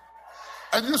different.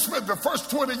 And you spent the first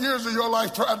 20 years of your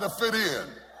life trying to fit in.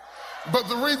 But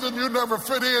the reason you never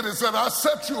fit in is that I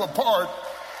set you apart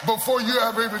before you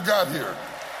ever even got here.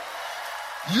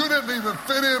 You didn't even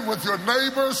fit in with your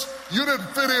neighbors. You didn't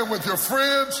fit in with your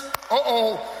friends.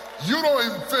 You don't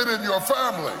even fit in your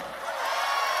family.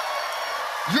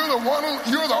 You're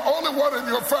the only one in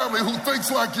your family who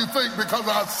thinks like you think, because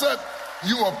I set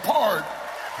you apart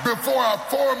before I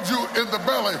formed you in the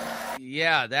belly.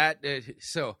 Yeah,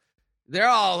 so they're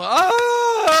all,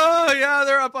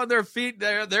 they're up on their feet.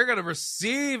 They're going to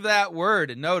receive that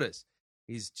word. And notice,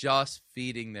 he's just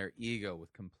feeding their ego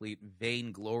with complete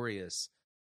vainglorious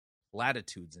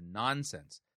platitudes and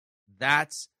nonsense.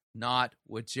 That's not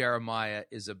what Jeremiah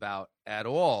is about at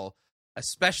all,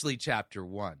 especially chapter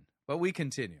 1. But we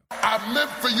continue. I meant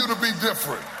for you to be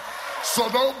different. So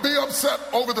don't be upset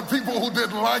over the people who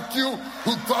didn't like you,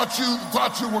 who thought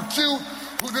you were cute,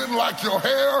 who didn't like your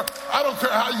hair. I don't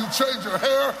care how you change your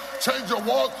hair, change your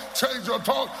walk, change your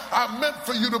talk. I meant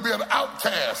for you to be an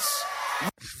outcast.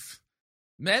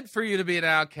 Meant for you to be an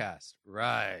outcast.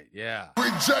 Right, yeah.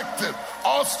 Rejected,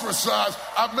 ostracized.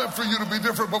 I meant for you to be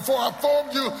different. Before I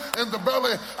formed you in the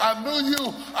belly, I knew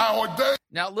you, I ordained.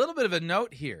 Now, a little bit of a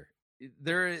note here.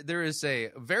 There is a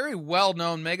very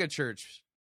well-known megachurch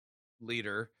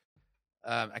leader.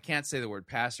 I can't say the word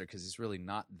pastor because he's really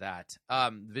not that.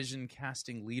 Vision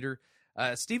casting leader.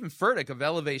 Stephen Furtick of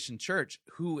Elevation Church,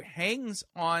 who hangs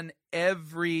on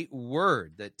every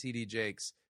word that T.D.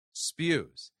 Jakes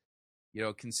spews.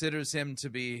 Considers him to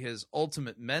be his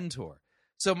ultimate mentor.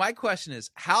 So my question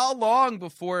is, how long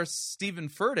before Stephen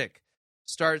Furtick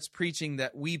starts preaching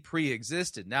that we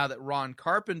pre-existed? Now that Ron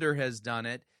Carpenter has done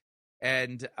it,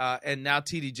 and now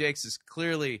T.D. Jakes is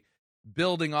clearly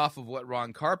building off of what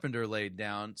Ron Carpenter laid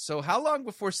down. So how long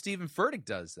before Stephen Furtick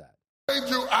does that?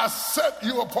 I set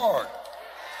you apart.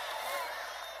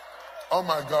 Oh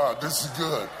my God, this is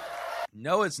good.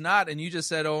 No, it's not. And you just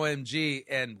said OMG,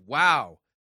 and wow,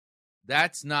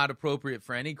 that's not appropriate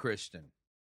for any Christian,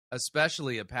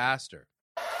 especially a pastor.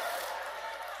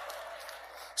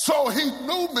 So he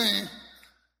knew me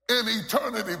in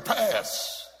eternity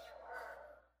past.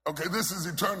 Okay, this is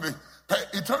eternity.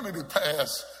 Eternity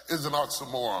past is an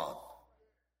oxymoron.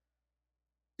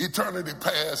 Eternity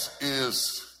past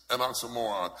is an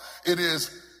oxymoron. It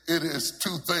is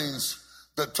two things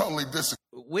that totally disagree.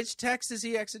 Which text is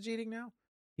he exegeting now?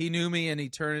 He knew me in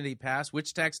eternity past.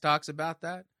 Which text talks about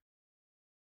that?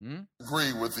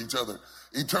 Agree with each other.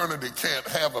 Eternity can't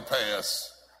have a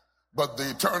past, but the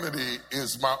eternity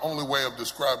is my only way of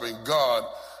describing God,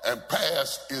 and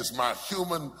past is my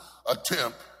human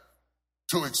attempt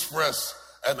to express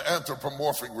an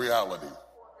anthropomorphic reality.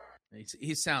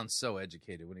 He sounds so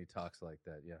educated when he talks like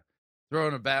that, yeah.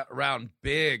 Throwing around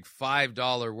big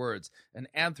 $5 words. An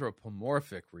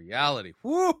anthropomorphic reality.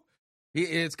 Whoo!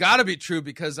 It's got to be true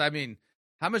because, I mean,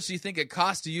 how much do you think it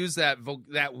costs to use that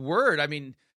word? I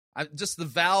mean, just the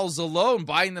vowels alone,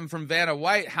 buying them from Vanna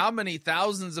White, how many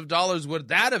thousands of dollars would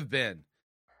that have been?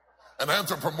 An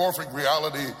anthropomorphic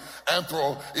reality,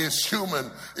 anthro is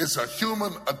human. It's a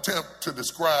human attempt to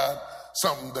describe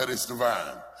something that is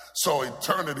divine. So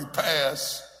eternity,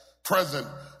 past, present,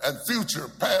 and future,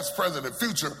 past, present, and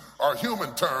future are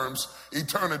human terms.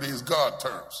 Eternity is God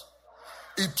terms.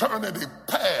 Eternity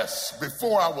past,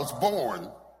 before I was born,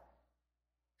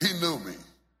 he knew me.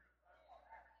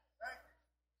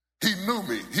 He knew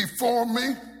me. He formed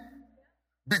me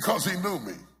because he knew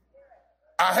me.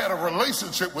 I had a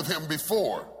relationship with him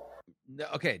before.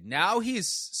 Okay, now he's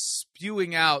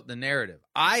spewing out the narrative.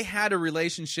 I had a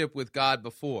relationship with God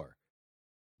before.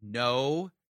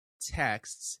 No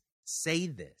texts say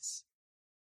this.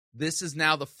 This is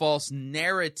now the false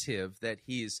narrative that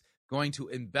he's going to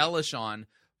embellish on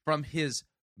from his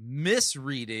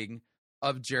misreading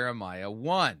of Jeremiah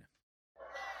 1.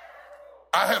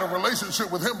 I had a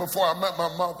relationship with him before I met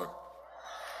my mother.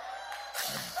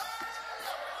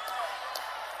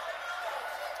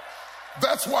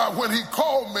 That's why when he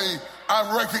called me,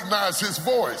 I recognized his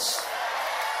voice.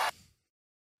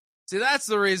 See, that's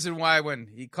the reason why when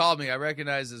he called me, I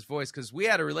recognized his voice, because we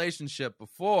had a relationship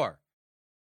before.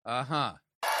 Uh-huh.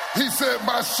 He said,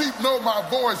 my sheep know my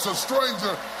voice, a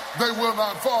stranger they will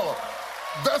not follow.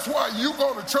 That's why you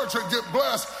go to church and get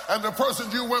blessed, and the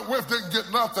person you went with didn't get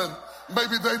nothing.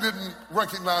 Maybe they didn't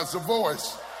recognize the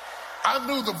voice. I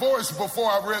knew the voice before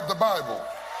I read the Bible.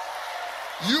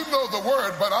 You know the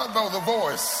word, but I know the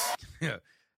voice.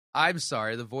 I'm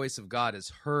sorry, the voice of God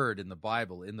is heard in the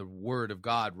Bible, in the word of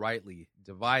God, rightly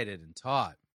divided and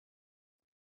taught.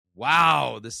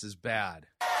 Wow, this is bad.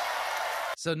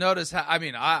 So notice how, I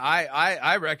mean,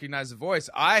 I recognize the voice.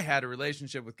 I had a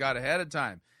relationship with God ahead of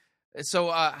time. So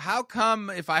how come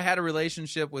if I had a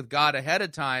relationship with God ahead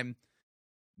of time,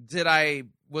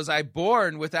 was I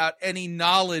born without any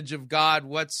knowledge of God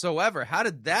whatsoever? How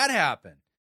did that happen?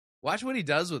 Watch what he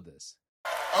does with this.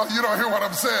 Oh, you don't hear what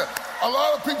I'm saying. A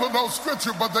lot of people know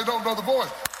scripture, but they don't know the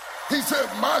voice. He said,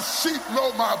 my sheep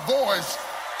know my voice,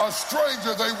 a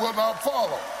stranger they will not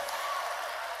follow.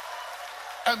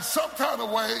 And some kind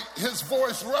of way, his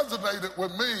voice resonated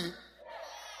with me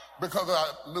because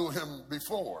I knew him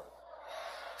before.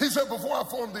 He said, before I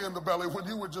formed thee in the belly, when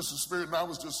you were just a spirit and I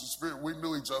was just a spirit, we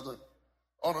knew each other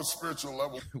on a spiritual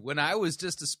level. When I was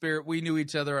just a spirit, we knew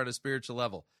each other on a spiritual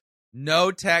level.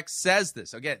 No text says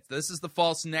this. Again, this is the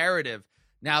false narrative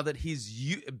now that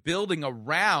he's building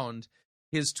around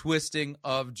his twisting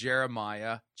of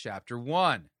Jeremiah chapter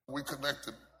 1. We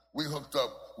connected, we hooked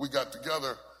up, we got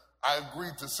together. I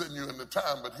agreed to send you in the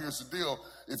time, but here's the deal.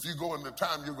 If you go in the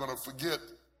time, you're going to forget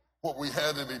what we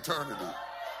had in eternity.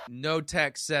 No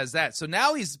text says that. So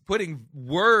now he's putting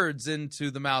words into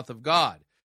the mouth of God.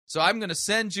 So I'm going to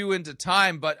send you into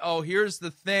time, but here's the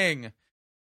thing.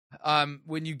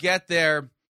 When you get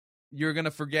there, you're going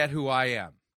to forget who I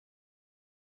am.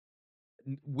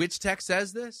 Which text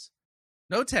says this?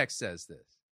 No text says this.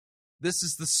 This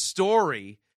is the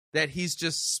story that he's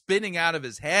just spinning out of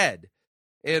his head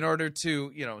in order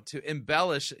to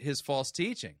embellish his false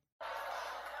teaching.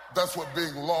 That's what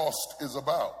being lost is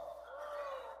about.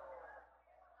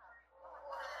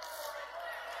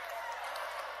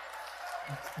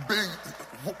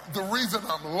 The reason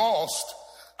I'm lost,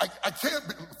 I can't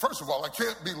be, first of all, I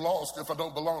can't be lost if I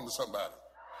don't belong to somebody.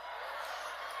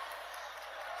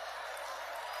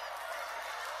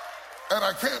 And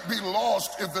I can't be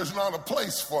lost if there's not a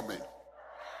place for me.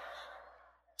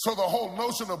 So the whole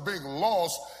notion of being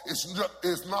lost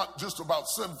is not just about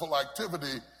sinful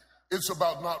activity, it's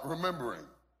about not remembering.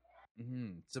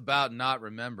 Mm-hmm. It's about not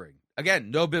remembering.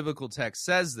 Again, no biblical text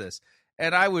says this.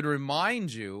 And I would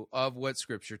remind you of what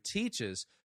Scripture teaches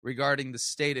regarding the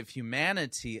state of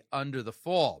humanity under the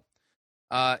fall.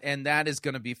 And that is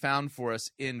going to be found for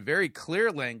us in very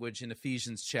clear language in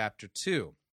Ephesians chapter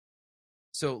 2.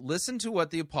 So listen to what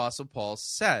the Apostle Paul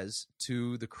says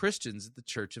to the Christians at the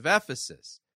church of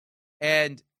Ephesus.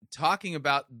 And talking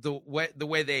about the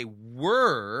way they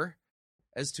were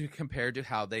as to compared to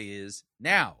how they is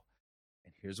now.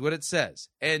 And here's what it says.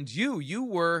 And you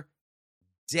were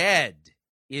dead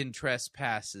in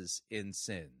trespasses, in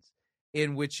sins,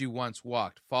 in which you once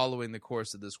walked, following the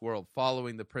course of this world,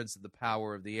 following the prince of the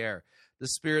power of the air, the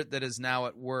spirit that is now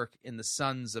at work in the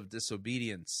sons of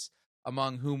disobedience,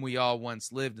 among whom we all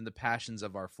once lived in the passions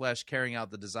of our flesh, carrying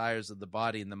out the desires of the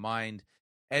body and the mind,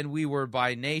 and we were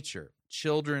by nature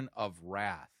children of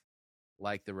wrath,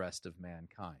 like the rest of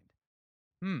mankind.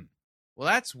 Well,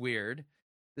 that's weird.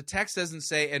 The text doesn't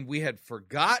say, and we had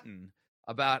forgotten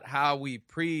about how we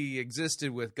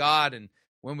pre-existed with God, and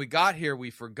when we got here, we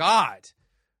forgot.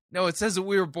 No, it says that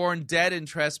we were born dead in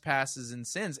trespasses and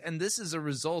sins, and this is a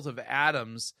result of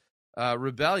Adam's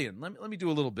rebellion. Let me do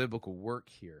a little biblical work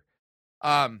here.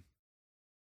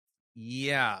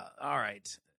 Yeah, all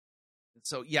right.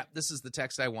 So, yeah, this is the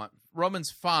text I want. Romans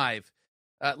 5.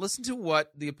 Listen to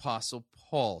what the Apostle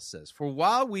Paul says. For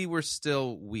while we were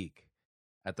still weak,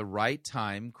 at the right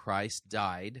time Christ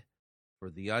died for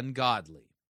the ungodly.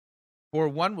 For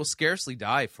one will scarcely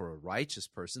die for a righteous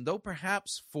person, though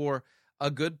perhaps for a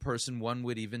good person one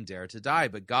would even dare to die.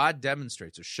 But God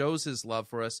demonstrates or shows his love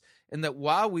for us in that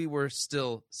while we were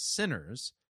still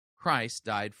sinners, Christ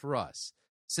died for us.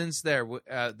 Since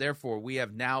therefore we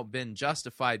have now been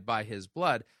justified by his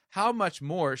blood, how much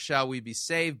more shall we be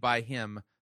saved by him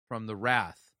from the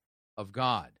wrath of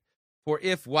God? For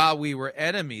if while we were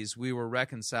enemies we were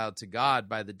reconciled to God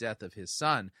by the death of his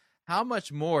Son, how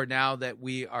much more now that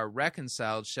we are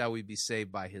reconciled shall we be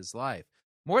saved by his life?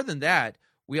 More than that,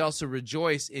 we also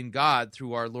rejoice in God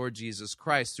through our Lord Jesus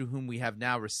Christ, through whom we have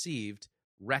now received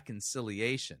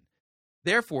reconciliation.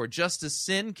 Therefore, just as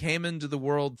sin came into the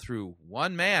world through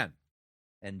one man,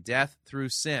 and death through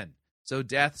sin, so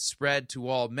death spread to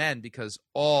all men because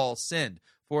all sinned.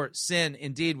 For sin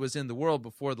indeed was in the world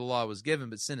before the law was given,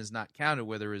 but sin is not counted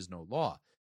where there is no law.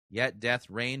 Yet death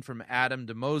reigned from Adam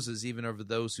to Moses, even over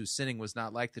those whose sinning was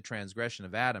not like the transgression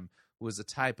of Adam, who was a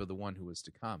type of the one who was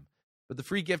to come. But the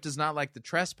free gift is not like the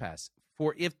trespass.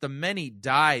 For if the many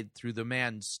died through the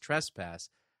man's trespass,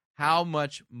 how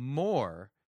much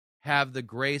more have the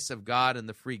grace of God and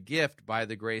the free gift by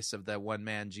the grace of that one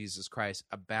man, Jesus Christ,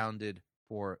 abounded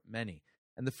for many?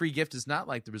 And the free gift is not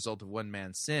like the result of one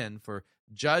man's sin, for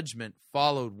judgment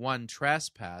followed one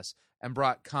trespass and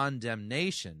brought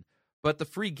condemnation. But the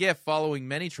free gift following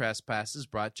many trespasses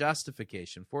brought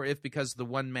justification. For if because of the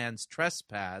one man's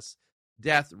trespass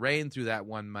death reigned through that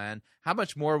one man, how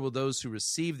much more will those who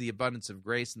receive the abundance of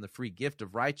grace and the free gift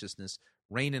of righteousness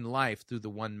reign in life through the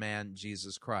one man,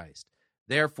 Jesus Christ?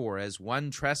 Therefore, as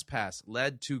one trespass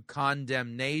led to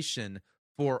condemnation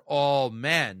for all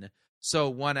men, so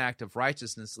one act of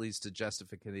righteousness leads to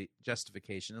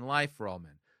justification in life for all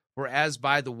men. For as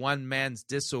by the one man's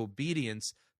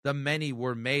disobedience the many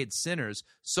were made sinners,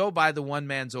 so by the one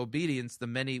man's obedience the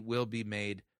many will be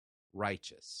made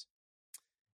righteous.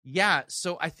 Yeah,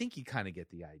 so I think you kind of get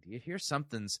the idea here.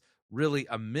 Something's really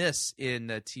amiss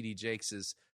in T.D.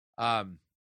 Jakes'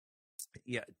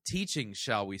 teaching,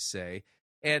 shall we say.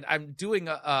 And I'm doing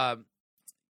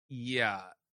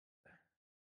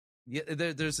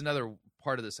there's another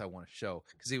part of this I want to show,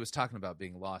 because he was talking about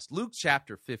being lost. Luke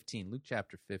chapter 15.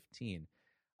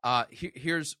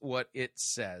 Here's what it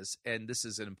says, and this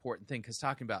is an important thing, because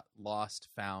talking about lost,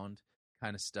 found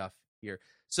kind of stuff here.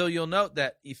 So you'll note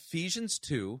that Ephesians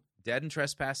 2, dead in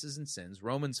trespasses and sins,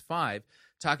 Romans 5,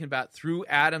 talking about through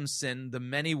Adam's sin, the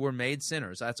many were made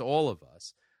sinners. That's all of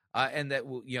us. And that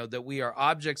that we are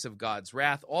objects of God's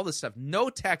wrath, all this stuff. No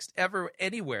text ever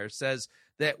anywhere says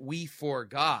that we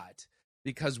forgot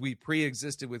because we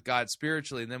pre-existed with God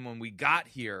spiritually, and then when we got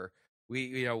here,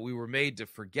 we were made to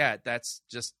forget. That's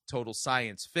just total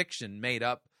science fiction made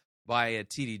up by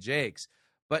T.D. Jakes.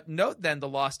 But note then the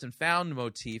lost and found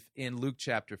motif in Luke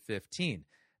chapter 15.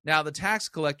 Now the tax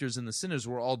collectors and the sinners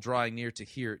were all drawing near to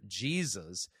hear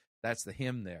Jesus. That's the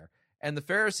hymn there. And the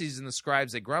Pharisees and the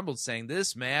scribes, they grumbled, saying,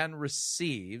 "This man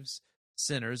receives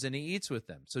sinners and he eats with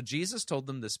them." So Jesus told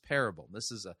them this parable.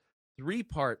 This is a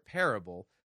 3-part parable.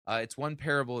 It's one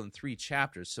parable in 3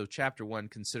 chapters. So chapter 1,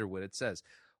 consider what it says.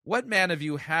 "What man of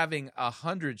you, having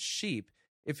 100 sheep,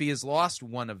 if he has lost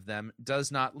one of them,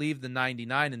 does not leave the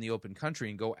 99 in the open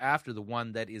country and go after the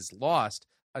one that is lost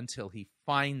until he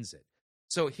finds it?"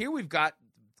 So here we've got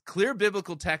clear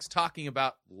biblical text talking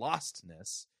about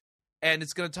lostness, and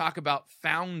it's going to talk about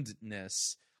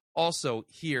foundness also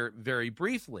here very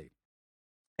briefly.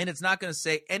 And it's not going to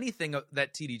say anything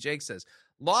that T.D. Jakes says.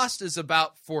 Lost is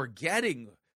about forgetting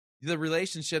the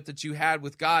relationship that you had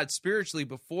with God spiritually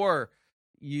before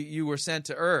you were sent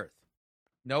to earth.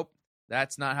 Nope,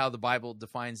 that's not how the Bible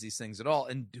defines these things at all.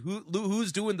 And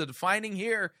who's doing the defining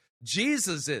here?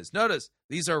 Jesus is. Notice,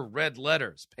 these are red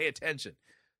letters. Pay attention.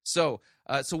 So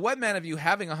what man of you,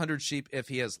 having 100 sheep, if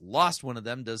he has lost one of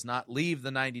them, does not leave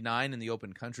the 99 in the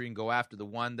open country and go after the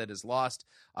one that is lost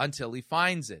until he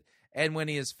finds it? And when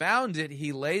he has found it,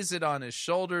 he lays it on his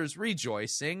shoulders,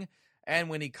 rejoicing. And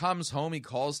when he comes home, he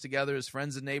calls together his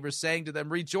friends and neighbors, saying to them,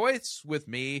 rejoice with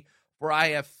me, for I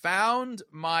have found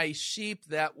my sheep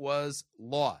that was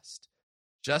lost.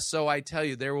 Just so I tell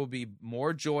you, there will be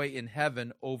more joy in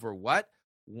heaven over what?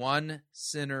 One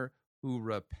sinner who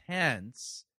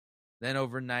repents than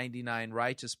over 99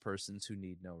 righteous persons who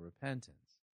need no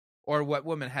repentance. Or what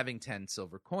woman having 10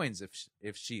 silver coins,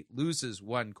 if she loses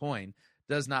one coin,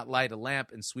 does not light a lamp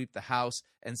and sweep the house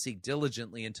and seek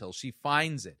diligently until she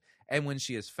finds it? And when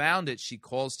she has found it, she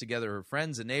calls together her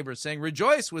friends and neighbors, saying,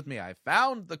 rejoice with me, I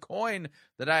found the coin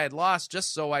that I had lost.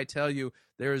 Just so I tell you,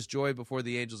 there is joy before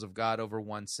the angels of God over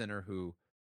one sinner who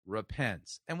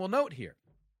repents. And we'll note here,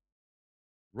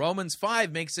 Romans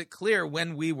 5 makes it clear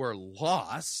when we were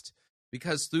lost,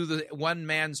 because through the one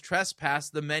man's trespass,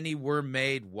 the many were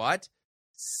made what?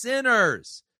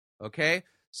 Sinners. Okay?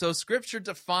 So Scripture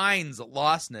defines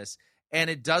lostness, and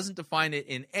it doesn't define it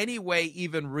in any way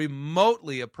even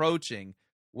remotely approaching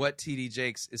what T.D.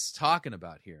 Jakes is talking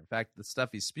about here. In fact, the stuff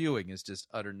he's spewing is just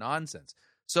utter nonsense.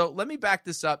 So let me back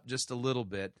this up just a little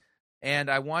bit, and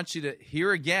I want you to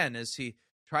hear again as he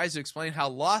tries to explain how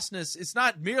lostness is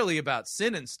not merely about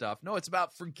sin and stuff. No, it's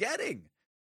about forgetting.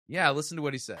 Yeah, listen to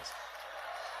what he says.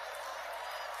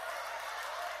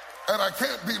 And I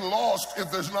can't be lost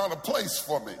if there's not a place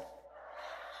for me.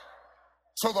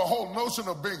 So the whole notion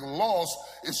of being lost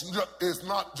is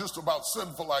not just about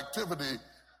sinful activity.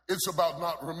 It's about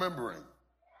not remembering.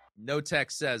 No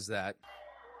text says that.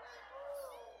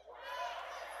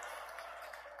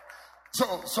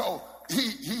 So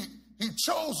he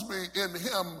chose me in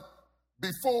him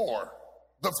before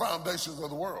the foundations of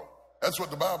the world. That's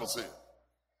what the Bible said.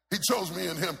 He chose me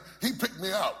in him. He picked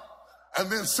me out and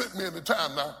then sent me into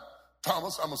time. Now,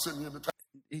 Thomas, I'm going to send you into time.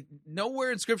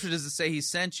 Nowhere in Scripture does it say he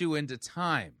sent you into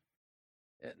time.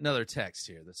 Another text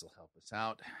here. This will help us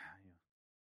out.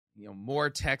 More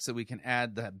text that we can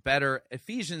add, the better.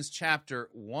 Ephesians chapter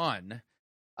 1.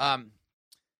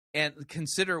 And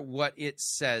consider what it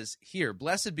says here.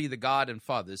 Blessed be the God and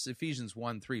Father. This is Ephesians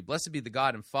 1:3. Blessed be the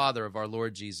God and Father of our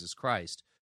Lord Jesus Christ,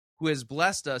 who has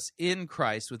blessed us in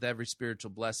Christ with every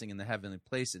spiritual blessing in the heavenly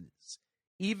places,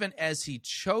 even as he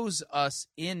chose us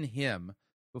in him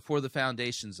before the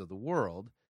foundations of the world.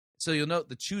 So you'll note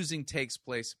the choosing takes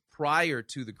place prior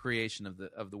to the creation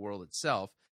of the world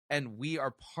itself, and we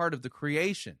are part of the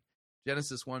creation.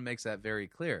 Genesis 1 makes that very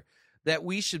clear, that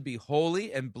we should be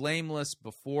holy and blameless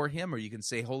before him, or you can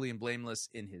say holy and blameless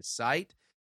in his sight.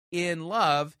 In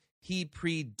love, he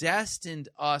predestined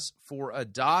us for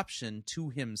adoption to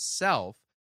himself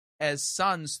as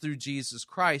sons through Jesus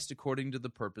Christ, according to the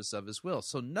purpose of his will.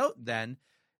 So note then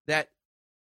that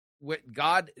what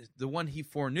God, the one he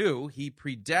foreknew, he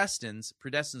predestines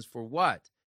for what?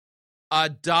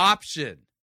 Adoption.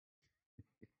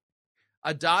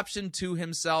 Adoption to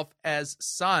himself as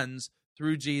sons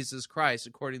through Jesus Christ,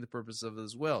 according to the purpose of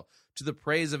his will, to the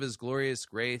praise of his glorious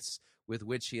grace with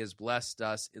which he has blessed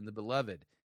us in the beloved.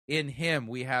 In him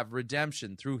we have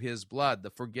redemption through his blood,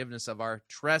 the forgiveness of our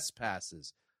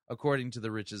trespasses, according to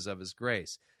the riches of his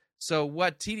grace. So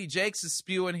what T.D. Jakes is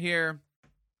spewing here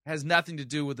has nothing to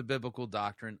do with the biblical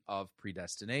doctrine of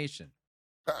predestination.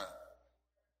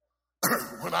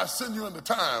 When I send you into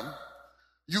time,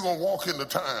 you're going to walk into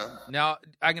time. Now,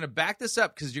 I'm going to back this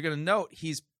up because you're going to note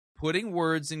he's putting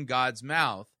words in God's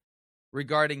mouth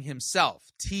regarding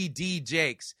himself. T.D.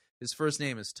 Jakes, his first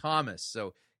name is Thomas,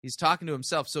 so he's talking to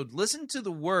himself. So listen to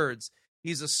the words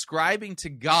he's ascribing to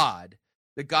God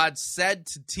that God said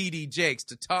to T.D. Jakes,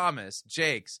 to Thomas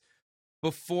Jakes,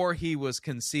 before he was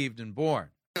conceived and born.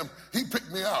 He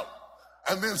picked me out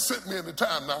and then sent me into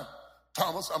time. Now,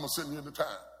 Thomas, I'm going to send you into time.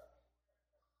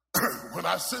 When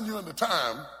I send you into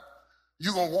time,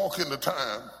 you're going to walk into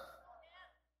time.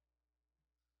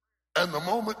 And the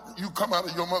moment you come out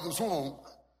of your mother's womb,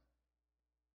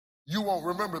 you won't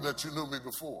remember that you knew me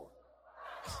before.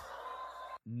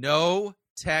 No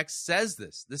text says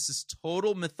this. This is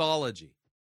total mythology.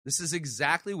 This is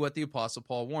exactly what the Apostle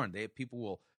Paul warned. People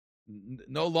will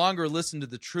no longer listen to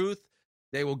the truth.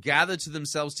 They will gather to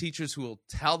themselves teachers who will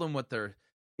tell them what their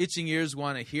itching ears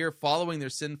want to hear, following their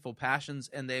sinful passions,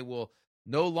 and they will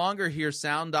no longer hear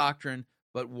sound doctrine,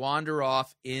 but wander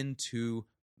off into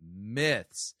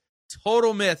myths.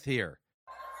 Total myth here.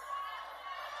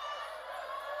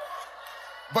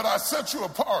 But I set you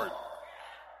apart.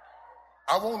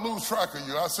 I won't lose track of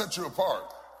you. I set you apart.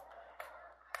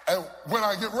 And when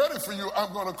I get ready for you,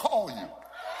 I'm going to call you.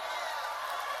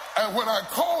 And when I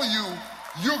call you,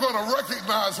 you're going to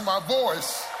recognize my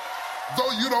voice,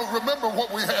 though you don't remember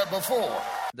what we had before.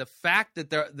 The fact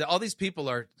that all these people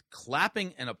are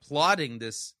clapping and applauding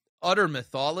this utter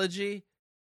mythology,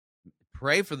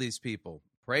 pray for these people.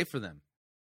 Pray for them.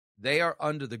 They are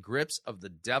under the grips of the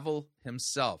devil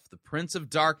himself. The Prince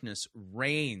of Darkness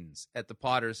reigns at the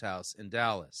Potter's House in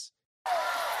Dallas.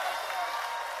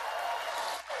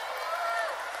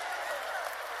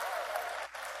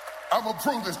 I'm going to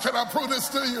prove this. Can I prove this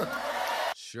to you?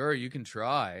 Sure, you can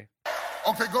try.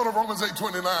 Okay, go to Romans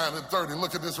 8:29 and 30.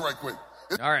 Look at this right quick.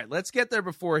 All right, let's get there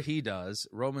before he does.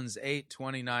 Romans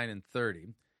 8:29 and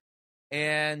 30.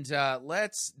 And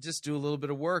let's just do a little bit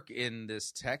of work in this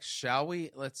text, shall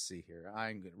we? Let's see here.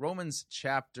 I'm good. Romans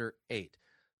chapter 8.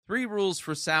 3 rules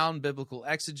for sound biblical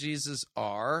exegesis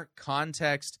are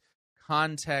context,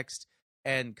 context,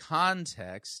 and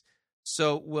context.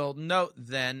 So we'll note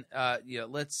then,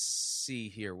 let's see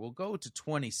here. We'll go to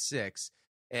 26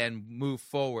 and move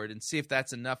forward and see if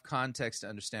that's enough context to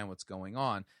understand what's going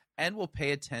on. And we'll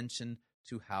pay attention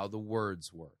to how the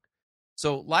words work.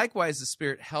 So likewise, the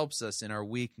Spirit helps us in our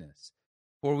weakness.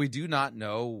 For we do not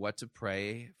know what to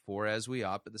pray for as we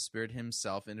ought, but the Spirit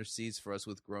himself intercedes for us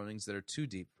with groanings that are too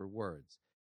deep for words.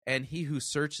 And he who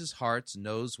searches hearts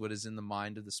knows what is in the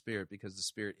mind of the Spirit, because the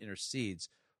Spirit intercedes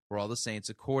for all the saints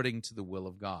according to the will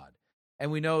of God. And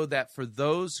we know that for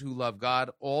those who love God,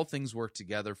 all things work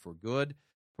together for good,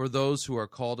 for those who are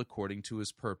called according to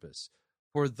his purpose.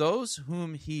 For those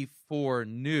whom he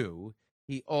foreknew,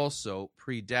 he also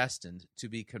predestined to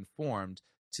be conformed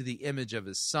to the image of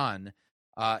his Son,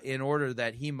 in order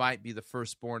that he might be the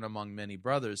firstborn among many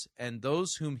brothers. And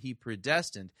those whom he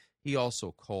predestined, he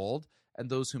also called. And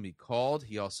those whom he called,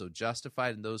 he also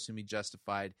justified. And those whom he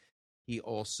justified, he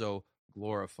also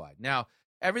glorified. Now,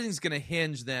 everything's going to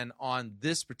hinge then on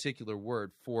this particular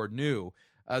word, foreknew.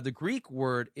 The Greek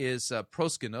word is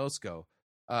prosgenosko.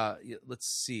 Let's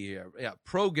see here. Yeah,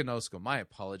 prognosko. My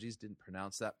apologies, didn't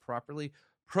pronounce that properly.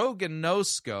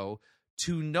 Prognosko,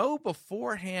 to know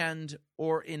beforehand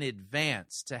or in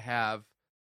advance, to have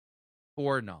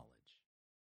foreknowledge.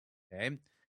 Okay?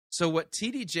 So what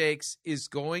T.D. Jakes is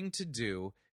going to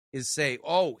do is say,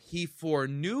 oh, he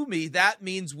foreknew me. That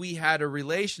means we had a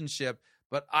relationship,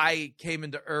 but I came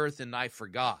into earth and I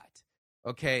forgot.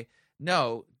 Okay?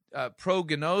 No,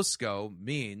 prognosko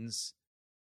means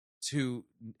to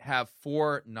have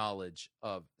foreknowledge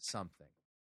of something.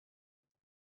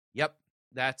 Yep,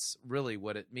 that's really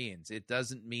what it means. It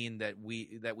doesn't mean that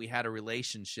we had a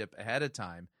relationship ahead of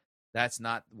time. That's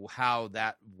not how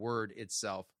that word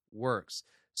itself works.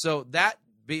 So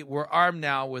we're armed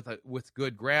now with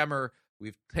good grammar.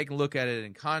 We've taken a look at it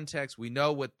in context. We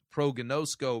know what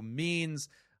prognosko means.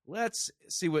 Let's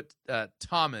see what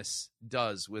Thomas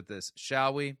does with this,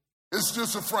 shall we? It's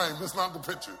just a frame. It's not the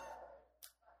picture.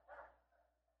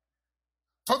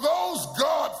 For those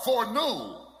God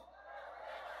foreknew,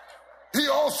 he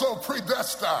also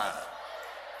predestined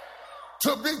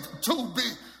to be,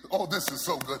 oh, this is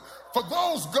so good. For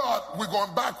those God, we're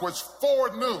going backwards,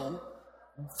 foreknew,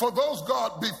 for those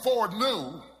God before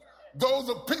knew, those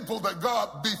are people that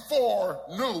God before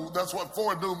knew, that's what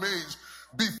foreknew means.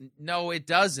 No, it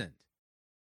doesn't.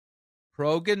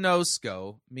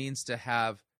 Prognosko means to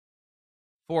have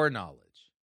foreknowledge.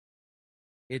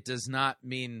 It does not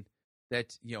mean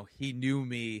that, he knew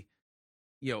me,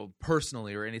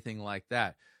 personally or anything like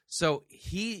that. So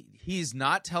he's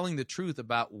not telling the truth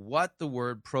about what the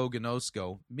word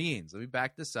prognosko means. Let me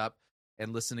back this up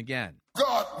and listen again.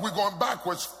 God, we're going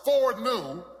backwards,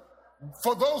 foreknew,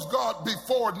 for those God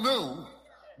before knew,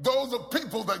 those are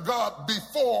people that God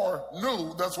before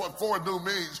knew, that's what foreknew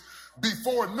means,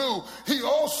 before knew, he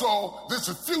also, this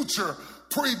is future,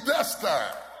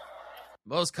 predestined.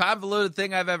 Most convoluted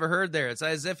thing I've ever heard there. It's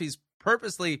as if he's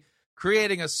purposely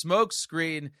creating a smoke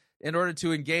screen in order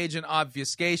to engage in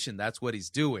obfuscation. That's what he's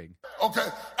doing. Okay,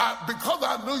 because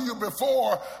I knew you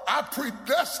before, I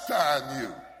predestined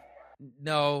you.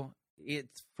 No,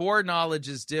 foreknowledge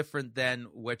is different than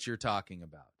what you're talking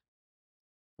about.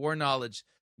 Foreknowledge,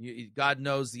 God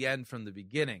knows the end from the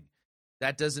beginning.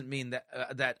 That doesn't mean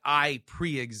that I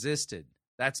pre-existed.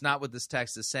 That's not what this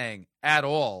text is saying at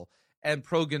all. And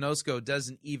prognosko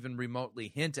doesn't even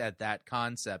remotely hint at that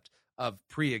concept of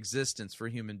pre-existence for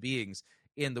human beings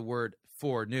in the word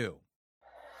foreknew.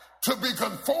 To be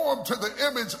conformed to the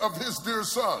image of his dear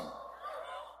Son.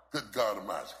 Good God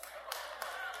Almighty.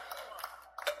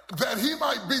 That he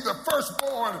might be the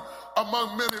firstborn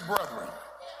among many brethren.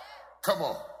 Come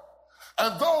on.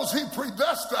 And those he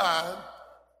predestined,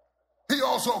 he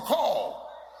also called.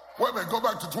 Wait a minute, go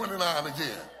back to 29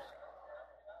 again.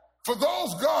 For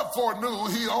those God foreknew,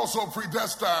 he also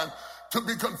predestined to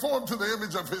be conformed to the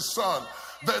image of his son,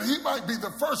 that he might be the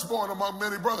firstborn among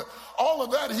many brothers. All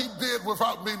of that he did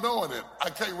without me knowing it. I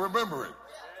can't remember it.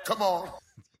 Come on.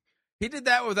 He did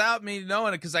that without me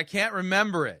knowing it because I can't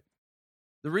remember it.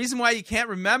 The reason why you can't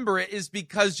remember it is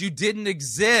because you didn't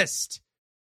exist.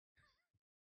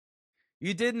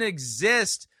 You didn't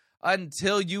exist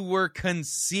until you were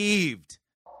conceived.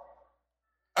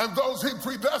 And those he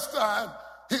predestined,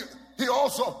 he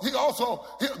also,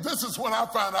 this is when I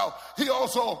found out, he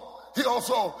also,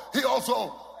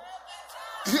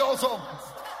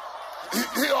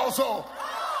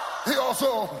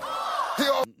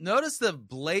 Notice the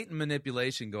blatant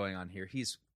manipulation going on here.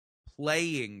 He's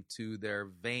playing to their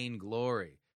vain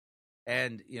glory.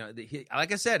 And, you know,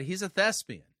 like I said, he's a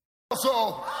thespian. That's when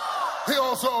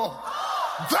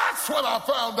I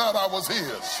found out I was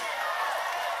his.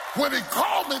 When he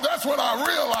called me, that's when I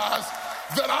realized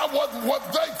that I wasn't what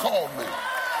they called me.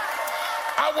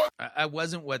 I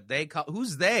wasn't what they call.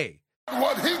 Who's they?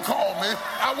 What he called me.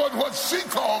 I wasn't what she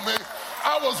called me.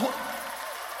 I was what.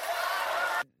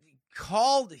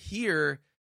 Called here,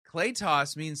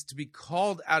 kletos means to be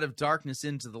called out of darkness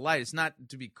into the light. It's not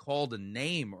to be called a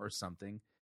name or something.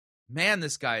 Man,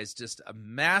 this guy is just a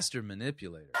master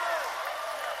manipulator.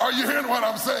 Are you hearing what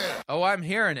I'm saying? Oh, I'm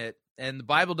hearing it, and the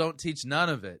Bible don't teach none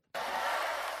of it.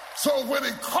 So when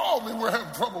he called me, we're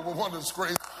having trouble with one of the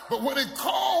screens, but when he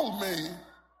called me,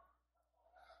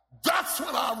 that's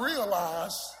when I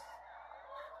realized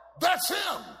that's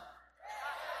him.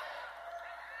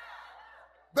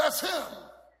 That's him.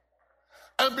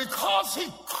 And because he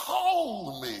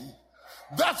called me,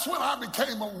 that's when I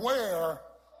became aware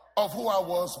of who I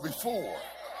was before.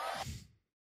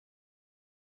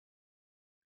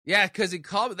 Yeah, because he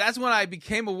called me. That's when I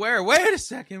became aware. Wait a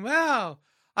second. Wow,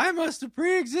 I must have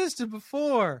pre-existed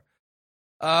before.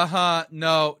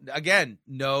 No. Again,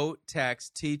 no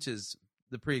text teaches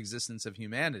the pre-existence of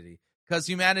humanity because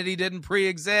humanity didn't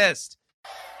pre-exist.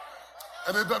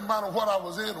 And it doesn't matter what I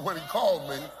was in when he called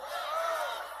me.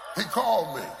 He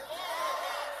called me.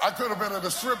 I could have been at a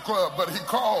strip club, but he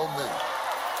called me.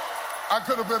 I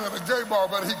could have been at a gay bar,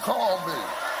 but he called me.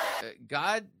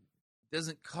 God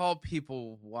doesn't call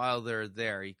people while they're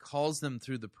there. He calls them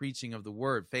through the preaching of the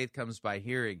word. Faith comes by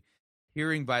hearing,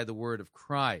 hearing by the word of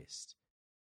Christ.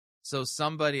 So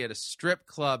somebody at a strip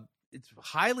club, it's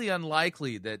highly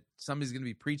unlikely that somebody's going to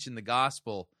be preaching the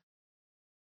gospel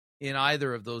in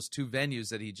either of those two venues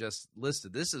that he just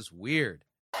listed. This is weird.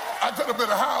 I could have been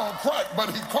high on crack,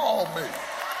 but he called me.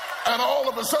 And all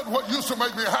of a sudden, what used to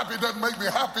make me happy doesn't make me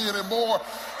happy anymore.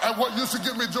 And what used to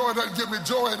give me joy doesn't give me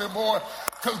joy anymore.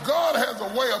 Because God has a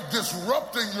way of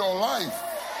disrupting your life.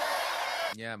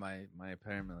 Yeah,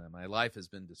 apparently my life has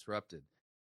been disrupted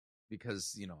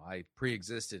because, you know, I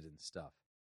pre-existed and stuff.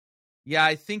 Yeah,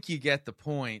 I think you get the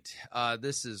point.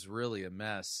 This is really a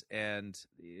mess. And,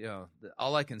 you know,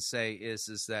 all I can say is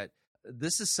that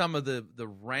this is some of the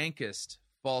rankest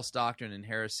false doctrine and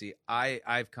heresy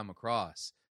I've come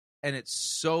across. And it's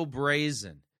so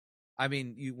brazen. I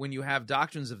mean, when you have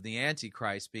doctrines of the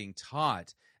Antichrist being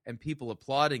taught and people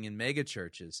applauding in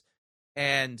megachurches,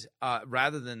 and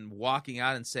rather than walking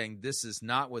out and saying, this is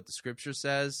not what the Scripture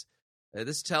says,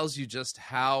 this tells you just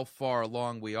how far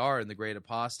along we are in the great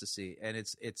apostasy, and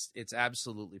it's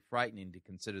absolutely frightening to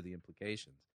consider the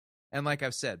implications. And like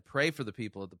I've said, pray for the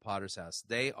people at the Potter's House.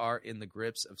 They are in the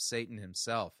grips of Satan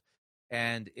himself.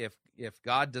 And if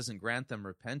God doesn't grant them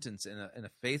repentance and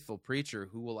a faithful preacher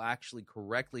who will actually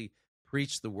correctly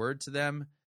preach the word to them,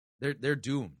 they're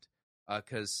doomed.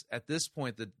 Because at this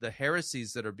point, the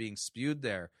heresies that are being spewed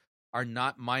there are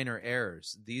not minor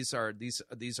errors. These are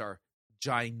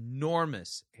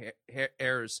ginormous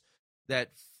errors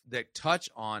that touch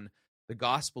on the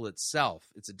gospel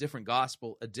itself. It's a different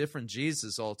gospel, a different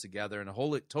Jesus altogether, and a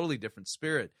totally different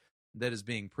spirit that is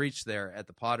being preached there at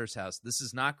the Potter's House. This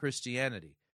is not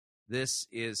Christianity. This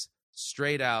is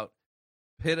straight out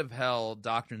pit of hell,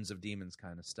 doctrines of demons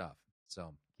kind of stuff.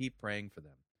 So keep praying for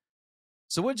them.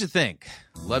 So what'd you think?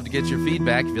 Love to get your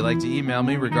feedback. If you'd like to email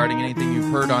me regarding anything you've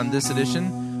heard on this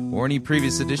edition or any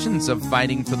previous editions of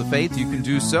Fighting for the Faith, you can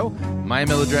do so. My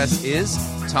email address is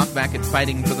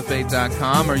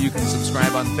talkback@fightingforthefaith.com, or you can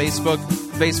subscribe on Facebook,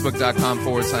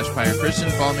 facebook.com/Pirate Christian.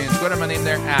 Follow me on Twitter. My name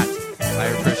there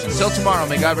 @Pirate Christian. Till tomorrow,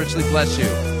 may God richly bless you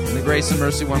in the grace and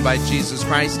mercy won by Jesus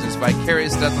Christ and his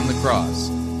vicarious death on the cross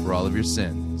for all of your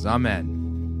sins. Amen.